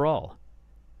liked it overall,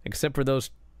 except for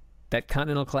that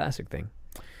Continental Classic thing.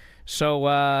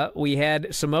 So we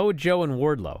had Samoa Joe and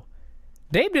Wardlow.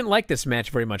 Dave didn't like this match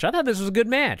very much. I thought this was a good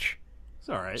match. It's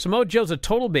all right. Samoa Joe's a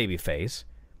total babyface.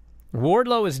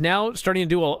 Wardlow is now starting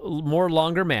to do more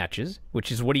longer matches,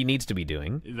 which is what he needs to be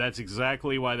doing. That's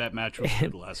exactly why that match was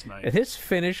good last night. This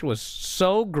finish was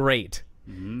so great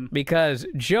because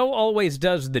Joe always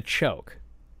does the choke,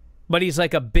 but he's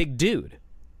like a big dude.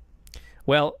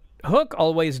 Well, Hook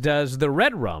always does the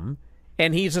red rum,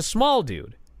 and he's a small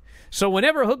dude. So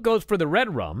whenever Hook goes for the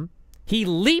red rum, he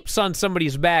leaps on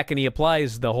somebody's back and he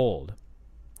applies the hold.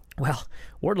 Well,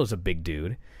 Wardlow's a big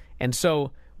dude, and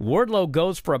so Wardlow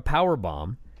goes for a power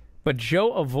bomb, but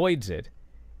Joe avoids it,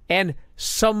 and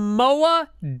Samoa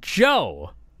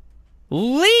Joe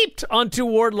leaped onto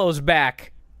Wardlow's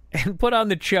back and put on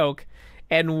the choke,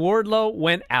 and Wardlow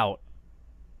went out.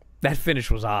 That finish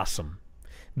was awesome.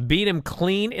 Beat him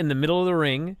clean in the middle of the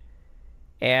ring,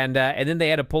 and then they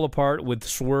had to pull apart with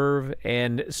Swerve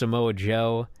and Samoa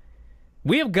Joe.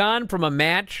 We have gone from a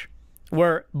match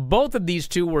where both of these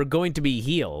two were going to be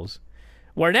heels,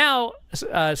 where now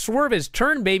Swerve has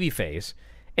turned babyface,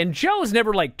 and Joe has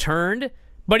never, turned,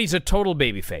 but he's a total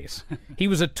babyface. He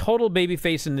was a total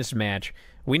babyface in this match.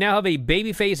 We now have a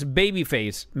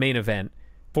babyface main event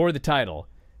for the title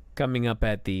coming up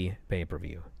at the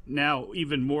pay-per-view. Now,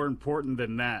 even more important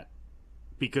than that,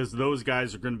 because those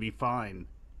guys are going to be fine.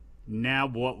 Now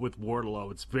what with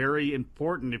Wardlow? It's very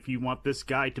important if you want this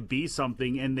guy to be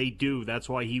something, and they do. That's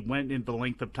why he went in the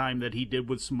length of time that he did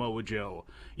with Samoa Joe.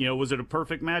 Was it a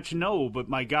perfect match? No, but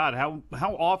my God,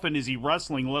 how often is he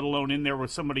wrestling, let alone in there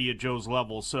with somebody at Joe's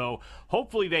level? So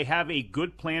hopefully they have a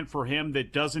good plan for him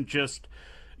that doesn't just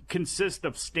consist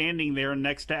of standing there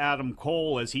next to Adam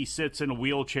Cole as he sits in a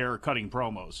wheelchair cutting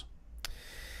promos.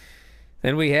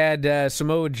 Then we had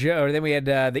Samoa Joe, or then we had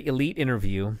the Elite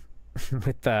interview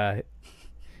with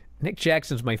Nick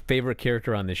Jackson's my favorite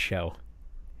character on this show.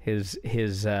 His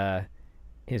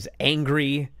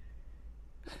angry.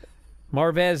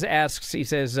 Marvez asks, he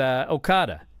says,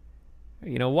 Okada,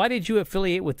 why did you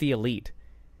affiliate with the Elite?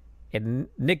 And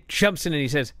Nick jumps in and he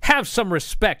says, have some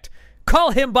respect.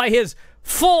 Call him by his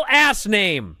full ass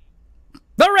name.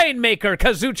 The Rainmaker,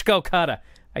 Kazuchika Okada.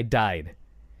 I died.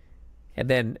 And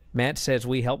then Matt says,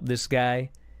 we helped this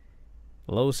guy.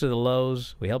 Lows to the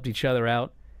lows. We helped each other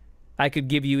out. I could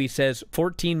give you, he says,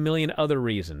 14 million other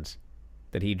reasons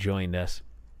that he joined us.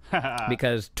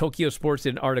 Because Tokyo Sports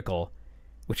did an article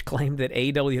which claimed that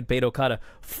AEW had paid Okada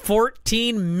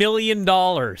 $14 million.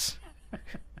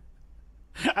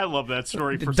 I love that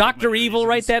story. Did Dr. Evil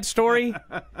write that story?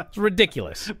 It's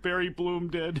ridiculous. Barry Bloom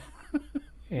did.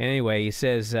 Anyway, he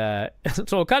says,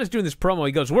 so Okada's doing this promo.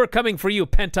 He goes, we're coming for you,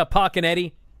 Penta, Pac, and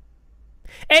Eddie.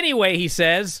 Anyway, he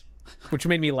says, which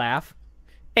made me laugh.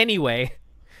 Anyway,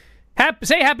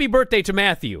 say happy birthday to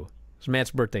Matthew. It was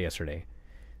Matt's birthday yesterday.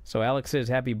 So Alex says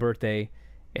happy birthday,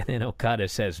 and then Okada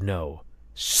says, no,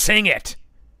 sing it.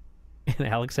 And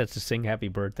Alex has to sing happy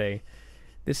birthday.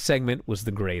 This segment was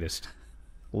the greatest.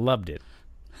 Loved it.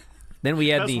 Then we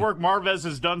had Best work Marvez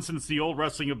has done since the old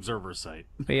Wrestling Observer site.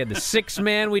 We had the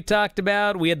 6-man we talked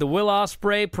about. We had the Will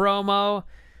Ospreay promo.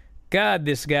 God,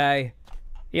 this guy.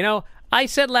 You know, I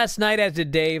said last night, as did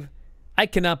Dave, I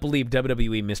cannot believe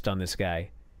WWE missed on this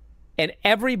guy. And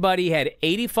everybody had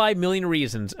 85 million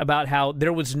reasons about how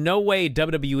there was no way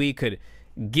WWE could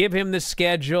give him the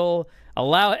schedule,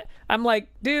 allow it. I'm like,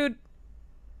 dude,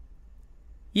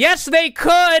 yes, they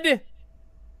could,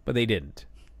 but they didn't.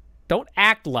 Don't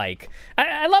act like.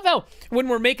 I love how when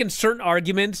we're making certain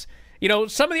arguments, you know,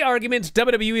 some of the arguments,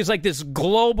 WWE is like this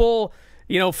global,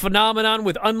 you know, phenomenon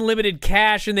with unlimited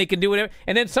cash and they can do whatever.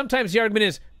 And then sometimes the argument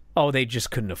is, oh, they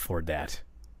just couldn't afford that.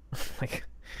 Like,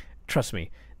 trust me,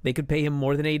 they could pay him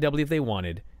more than AEW if they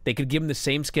wanted. They could give him the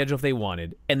same schedule if they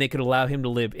wanted, and they could allow him to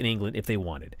live in England if they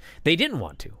wanted. They didn't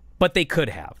want to, but they could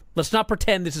have. Let's not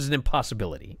pretend this is an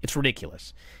impossibility. It's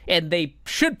ridiculous. And they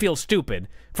should feel stupid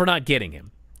for not getting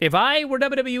him. If I were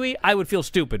WWE, I would feel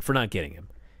stupid for not getting him.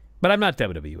 But I'm not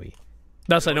WWE.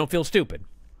 Thus, I don't feel stupid.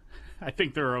 I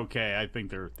think they're okay. I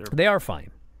think They are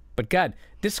fine. But God,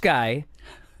 this guy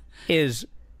is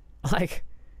like,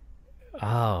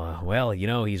 oh, well, you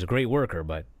know, he's a great worker,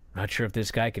 but not sure if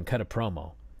this guy can cut a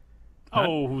promo.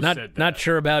 Who said that? Not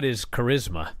sure about his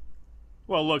charisma.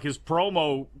 Well, look, his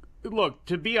promo. Look,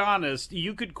 to be honest,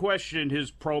 you could question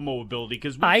his promo ability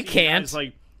because I can't.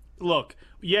 Like, look,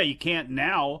 yeah, you can't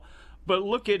now, but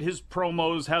look at his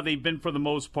promos, how they've been for the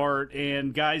most part,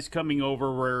 and guys coming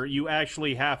over where you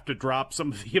actually have to drop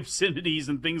some of the obscenities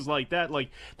and things like that. Like,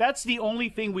 that's the only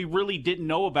thing we really didn't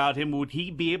know about him. Would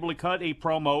he be able to cut a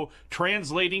promo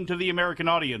translating to the American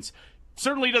audience?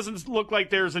 Certainly doesn't look like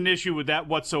there's an issue with that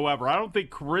whatsoever. I don't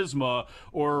think charisma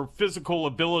or physical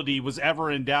ability was ever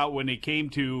in doubt when it came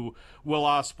to Will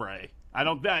Ospreay.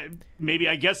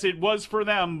 I guess it was for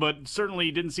them, but certainly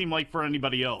didn't seem like for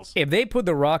anybody else. If they put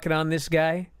the rocket on this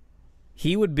guy,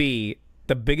 he would be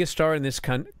the biggest star in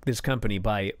this company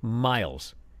by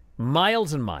miles.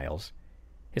 Miles and miles.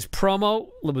 His promo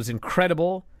was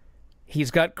incredible.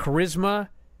 He's got charisma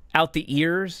out the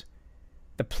ears.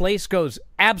 The place goes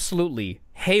absolutely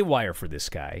haywire for this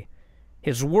guy.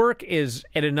 His work is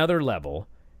at another level.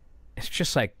 It's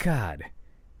just like, God,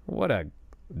 what a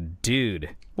dude.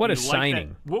 What a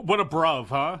signing. What a bruv,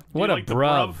 huh? What a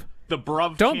bruv. The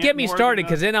bruv Don't get me started,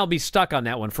 because then I'll be stuck on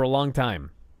that one for a long time.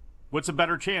 What's a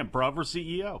better champ, bruv or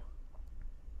CEO?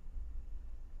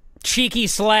 Cheeky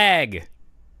slag.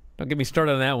 Don't get me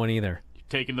started on that one either. You're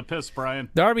taking the piss, Brian.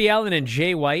 Darby Allin and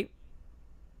Jay White.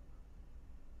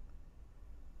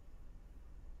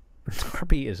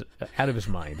 Darby is out of his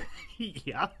mind.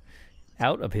 Yeah.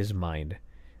 Out of his mind.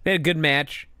 They had a good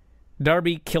match.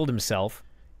 Darby killed himself.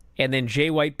 And then Jay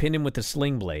White pinned him with the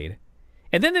sling blade.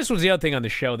 And then this was the other thing on the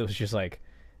show that was just like,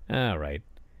 all right.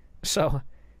 So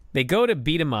they go to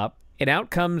beat him up, and out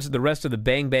comes the rest of the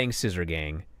Bang Bang Scissor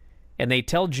Gang. And they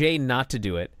tell Jay not to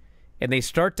do it. And they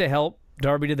start to help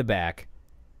Darby to the back.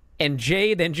 And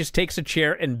Jay then just takes a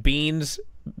chair and beans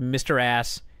Mr.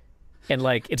 Ass. And,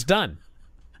 like, it's done.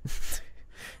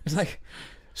 It's like,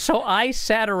 so I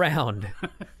sat around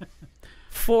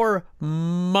for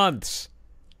months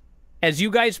as you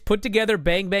guys put together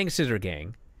Bang Bang Scissor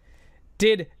Gang,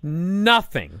 did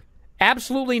nothing,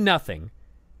 absolutely nothing,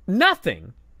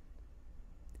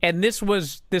 and this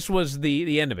was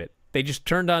the end of it. They just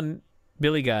turned on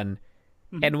Billy Gunn,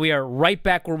 and we are right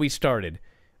back where we started.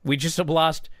 We just have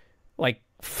lost like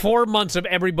 4 months of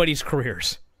everybody's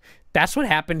careers. That's what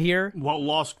happened here. Well,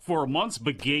 lost 4 months,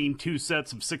 but gained 2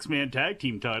 sets of 6-man tag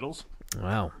team titles.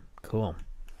 Wow, cool.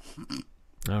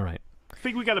 All right. I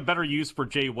think we got a better use for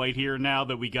Jay White here now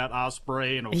that we got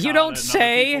Ospreay and Okada. You don't and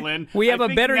say. other people in. We have a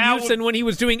better use than when he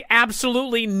was doing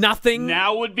absolutely nothing.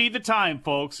 Now would be the time,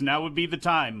 folks. Now would be the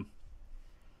time.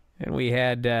 And we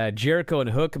had Jericho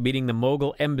and Hook beating the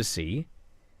Mogul Embassy.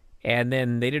 And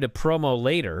then they did a promo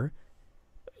later,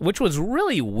 which was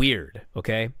really weird,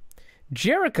 okay?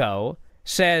 Jericho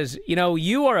says, you know,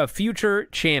 you are a future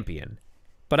champion,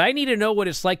 but I need to know what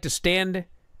it's like to stand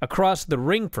across the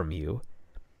ring from you.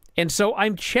 And so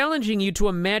I'm challenging you to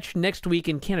a match next week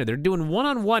in Canada. They're doing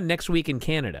one-on-one next week in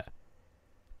Canada.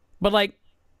 But, like,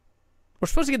 we're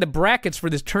supposed to get the brackets for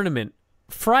this tournament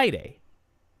Friday.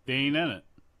 They ain't in it.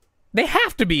 They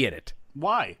have to be in it.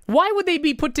 Why? Why would they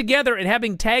be put together and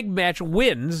having tag match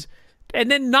wins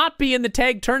and then not be in the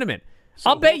tag tournament? So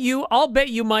I'll bet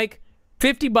you, Mike,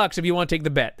 $50 if you want to take the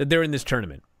bet that they're in this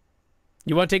tournament.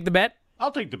 You want to take the bet?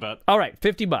 I'll take the bet. All right,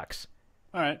 $50.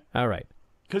 All right.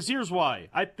 Because here's why.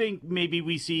 I think maybe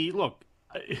we see, look,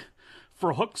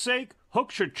 for Hook's sake,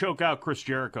 Hook should choke out Chris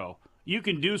Jericho. You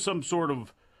can do some sort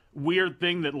of weird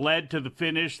thing that led to the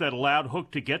finish that allowed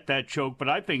Hook to get that choke, but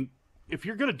I think if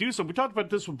you're going to do something, we talked about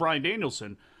this with Bryan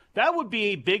Danielson, that would be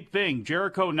a big thing.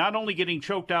 Jericho not only getting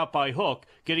choked out by Hook,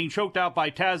 getting choked out by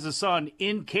Taz's son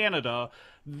in Canada.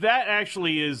 That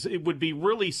actually it would be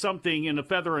really something in a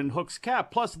feather in Hook's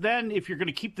cap. Plus, then, if you're going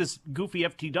to keep this goofy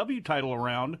FTW title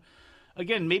around,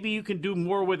 again, maybe you can do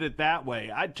more with it that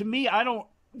way.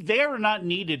 They're not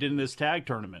needed in this tag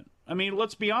tournament. I mean,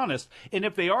 let's be honest. And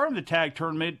if they are in the tag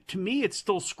tournament, to me, it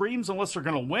still screams, unless they're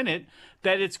going to win it,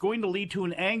 that it's going to lead to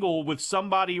an angle with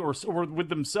somebody or with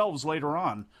themselves later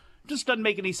on. It just doesn't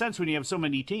make any sense when you have so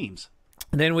many teams.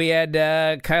 Then we had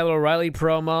Kyle O'Reilly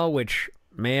promo, which,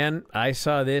 man, I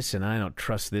saw this, and I don't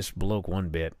trust this bloke one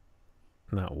bit.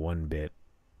 Not one bit.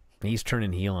 He's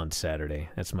turning heel on Saturday.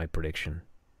 That's my prediction.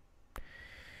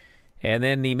 And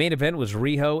then the main event was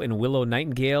Riho and Willow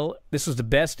Nightingale. This was the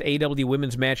best AEW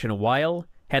women's match in a while.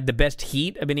 Had the best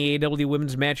heat of any AEW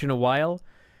women's match in a while.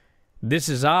 This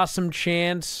is awesome,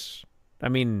 Chance. I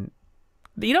mean,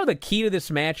 you know the key to this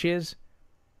match is?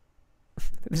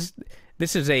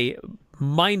 This is a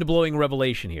mind-blowing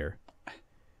revelation here.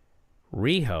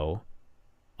 Riho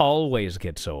always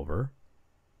gets over,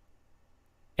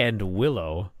 and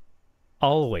Willow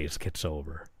always gets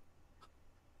over.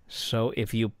 So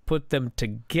if you put them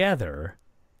together,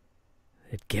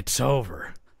 it gets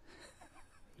over.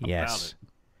 Yes.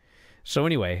 So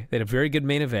anyway, they had a very good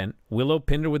main event. Willow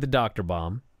pinned her with the Dr.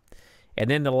 Bomb.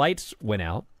 And then the lights went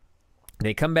out.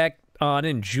 They come back on,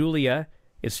 and Julia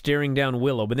is staring down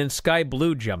Willow. But then Sky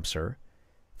Blue jumps her.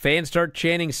 Fans start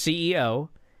chanting CEO.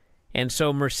 And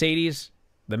so Mercedes,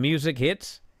 the music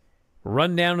hits.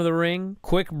 Run down to the ring.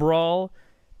 Quick brawl.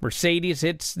 Mercedes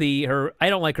hits her. I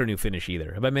don't like her new finish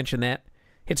either. Have I mentioned that?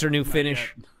 Hits her new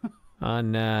finish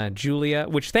on Julia,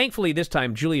 which thankfully this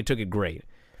time Julia took it great.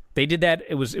 They did that.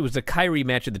 It was the Kyrie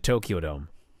match at the Tokyo Dome.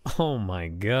 Oh my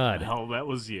God! Oh, that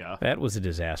was a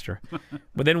disaster.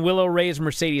 But then Willow raised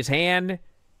Mercedes' hand,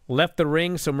 left the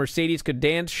ring so Mercedes could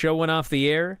dance. Show went off the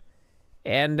air,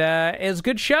 and it was a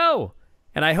good show.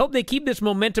 And I hope they keep this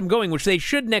momentum going, which they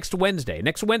should next Wednesday.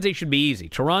 Next Wednesday should be easy.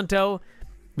 Toronto.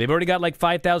 They've already got like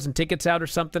 5,000 tickets out or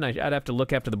something. I'd have to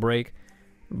look after the break.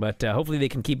 But hopefully they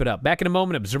can keep it up. Back in a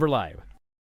moment, Observer Live.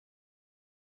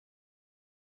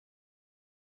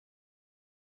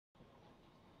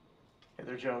 Hey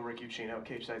there, Joe. Rick Ucchino,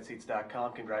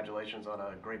 CageSideSeats.com. Congratulations on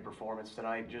a great performance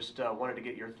tonight. Just wanted to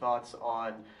get your thoughts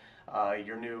on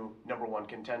your new #1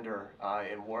 contender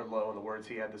in Wardlow and the words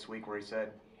he had this week where he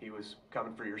said he was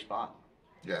coming for your spot.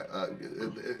 Yeah,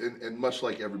 and much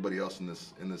like everybody else in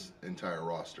this entire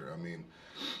roster, I mean,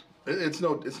 it's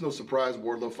no surprise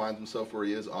Wardlow finds himself where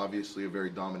he is. Obviously, a very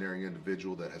domineering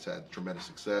individual that has had tremendous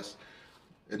success,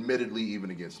 admittedly, even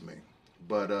against me.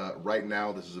 But right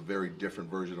now, this is a very different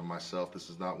version of myself. This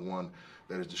is not one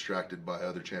that is distracted by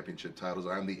other championship titles.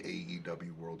 I'm the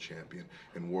AEW World Champion,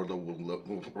 and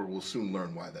Wardlow will soon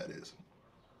learn why that is.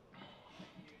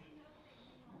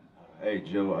 Hey,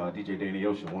 Joe, DJ Danny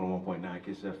Ocean, 101.9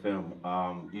 KISS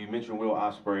FM. You mentioned Will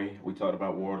Ospreay. We talked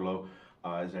about Wardlow.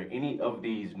 Is there any of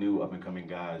these new up-and-coming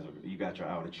guys you got your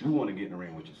eye that you want to get in the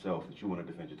ring with yourself, that you want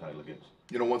to defend your title against?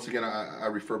 You know, once again, I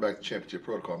refer back to championship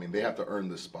protocol. I mean, they have to earn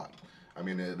this spot. I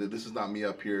mean, this is not me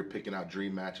up here picking out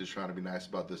dream matches, trying to be nice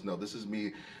about this. No, this is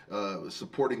me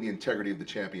supporting the integrity of the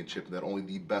championship that only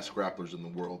the best grapplers in the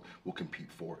world will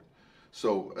compete for it.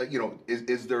 So, you know,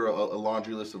 is there a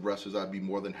laundry list of wrestlers I'd be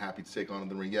more than happy to take on in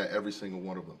the ring? Yeah, every single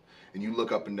one of them. And you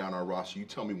look up and down our roster, you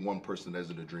tell me one person that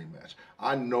isn't a dream match.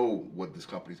 I know what this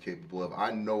company's capable of.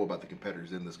 I know about the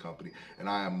competitors in this company, and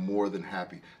I am more than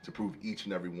happy to prove each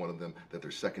and every one of them that they're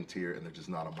second tier and they're just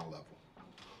not on my level.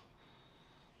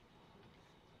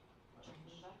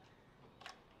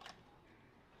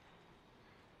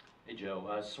 Hey,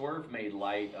 Joe. Swerve made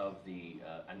light of the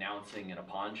announcing in a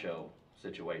poncho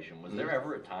situation. Was there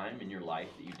ever a time in your life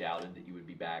that you doubted that you would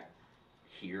be back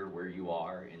here where you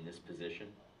are in this position?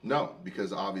 No,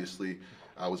 because obviously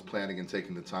I was planning and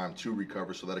taking the time to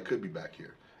recover so that I could be back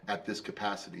here at this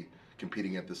capacity,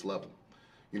 competing at this level.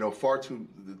 You know, far too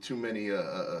many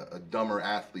dumber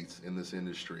athletes in this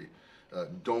industry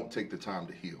don't take the time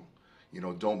to heal. You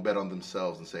know, don't bet on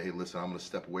themselves and say, hey, listen, I'm going to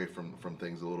step away from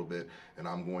things a little bit, and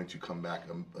I'm going to come back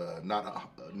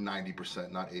not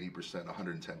 90%, not 80%,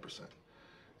 110%.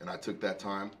 And I took that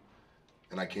time,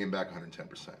 and I came back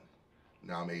 110%.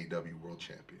 Now I'm AEW World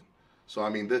Champion. So, I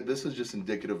mean, this is just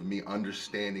indicative of me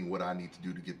understanding what I need to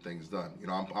do to get things done. You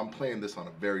know, I'm playing this on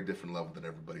a very different level than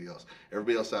everybody else.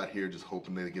 Everybody else out here just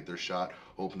hoping they get their shot,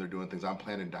 hoping they're doing things. I'm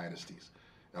planning dynasties.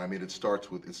 And, I mean, it starts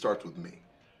with me.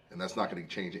 And that's not going to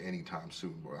change anytime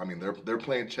soon. I mean, they're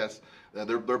playing chess.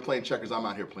 They're playing checkers. I'm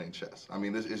out here playing chess. I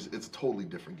mean, it's a totally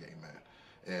different game, man.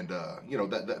 And you know,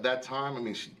 that time, I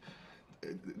mean,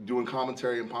 doing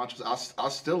commentary and ponchos, I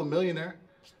was still a millionaire.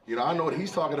 You know, I know what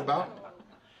he's talking about.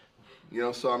 You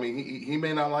know, so I mean, he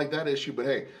may not like that issue, but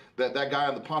hey, that guy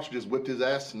on the poncho just whipped his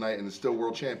ass tonight and is still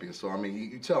world champion. So I mean,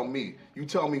 you tell me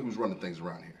who's running things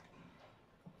around here.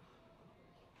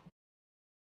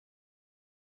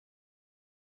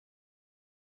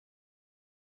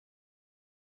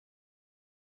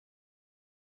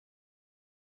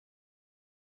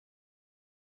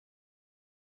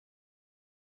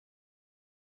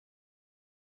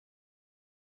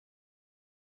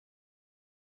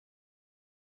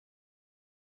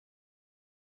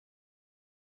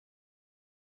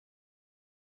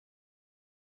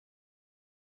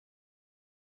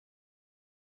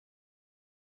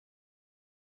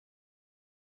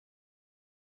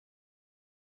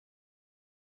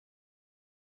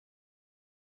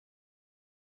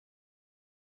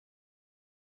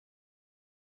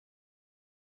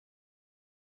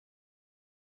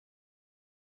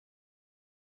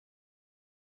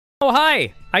 Oh,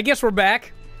 hi. I guess we're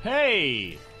back.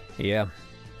 Hey! Yeah.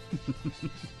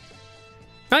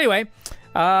 Anyway,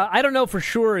 I don't know for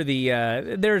sure.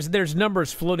 There's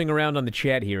numbers floating around on the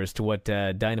chat here as to what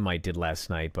Dynamite did last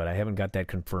night, but I haven't got that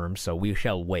confirmed, so we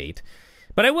shall wait.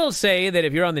 But I will say that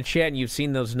if you're on the chat and you've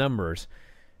seen those numbers,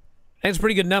 it's a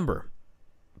pretty good number.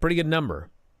 Pretty good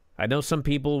number. I know some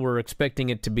people were expecting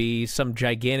it to be some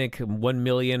gigantic 1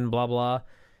 million, blah, blah,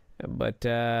 but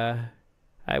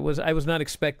I was not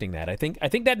expecting that. I think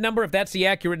that number, if that's the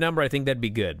accurate number, I think that'd be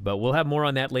good. But we'll have more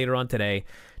on that later on today.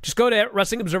 Just go to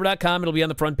WrestlingObserver.com. It'll be on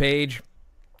the front page.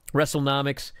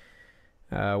 WrestleNomics,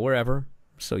 wherever,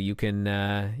 so you can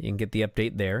get the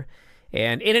update there.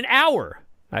 And in an hour,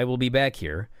 I will be back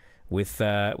here with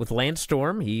Lance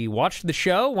Storm. He watched the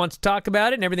show, wants to talk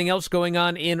about it, and everything else going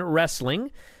on in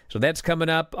wrestling. So that's coming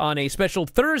up on a special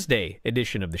Thursday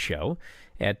edition of the show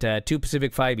at 2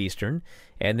 Pacific, 5 Eastern.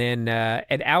 And then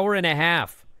an hour and a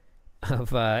half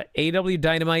of AW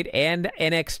Dynamite and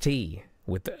NXT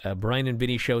with Bryan and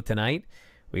Vinny show tonight.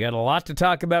 We got a lot to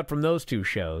talk about from those two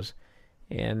shows.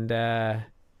 And,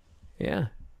 yeah.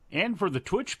 And for the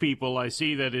Twitch people, I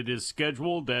see that it is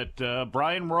scheduled that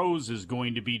Brian Rose is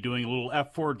going to be doing a little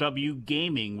F4W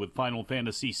gaming with Final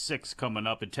Fantasy VI coming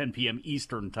up at 10 p.m.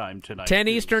 Eastern time tonight. 10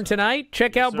 Eastern tonight?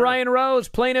 Check out Brian Rose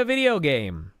playing a video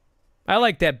game. I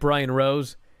like that Brian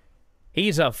Rose.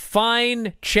 He's a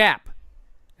fine chap,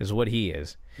 is what he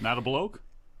is. Not a bloke?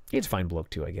 He's a fine bloke,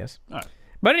 too, I guess. All right.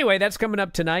 But anyway, that's coming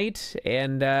up tonight,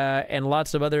 and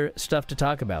lots of other stuff to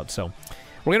talk about. So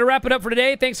we're going to wrap it up for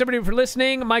today. Thanks, everybody, for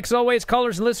listening. Mike, as always,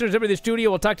 callers and listeners over the studio.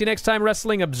 We'll talk to you next time,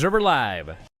 Wrestling Observer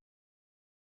Live.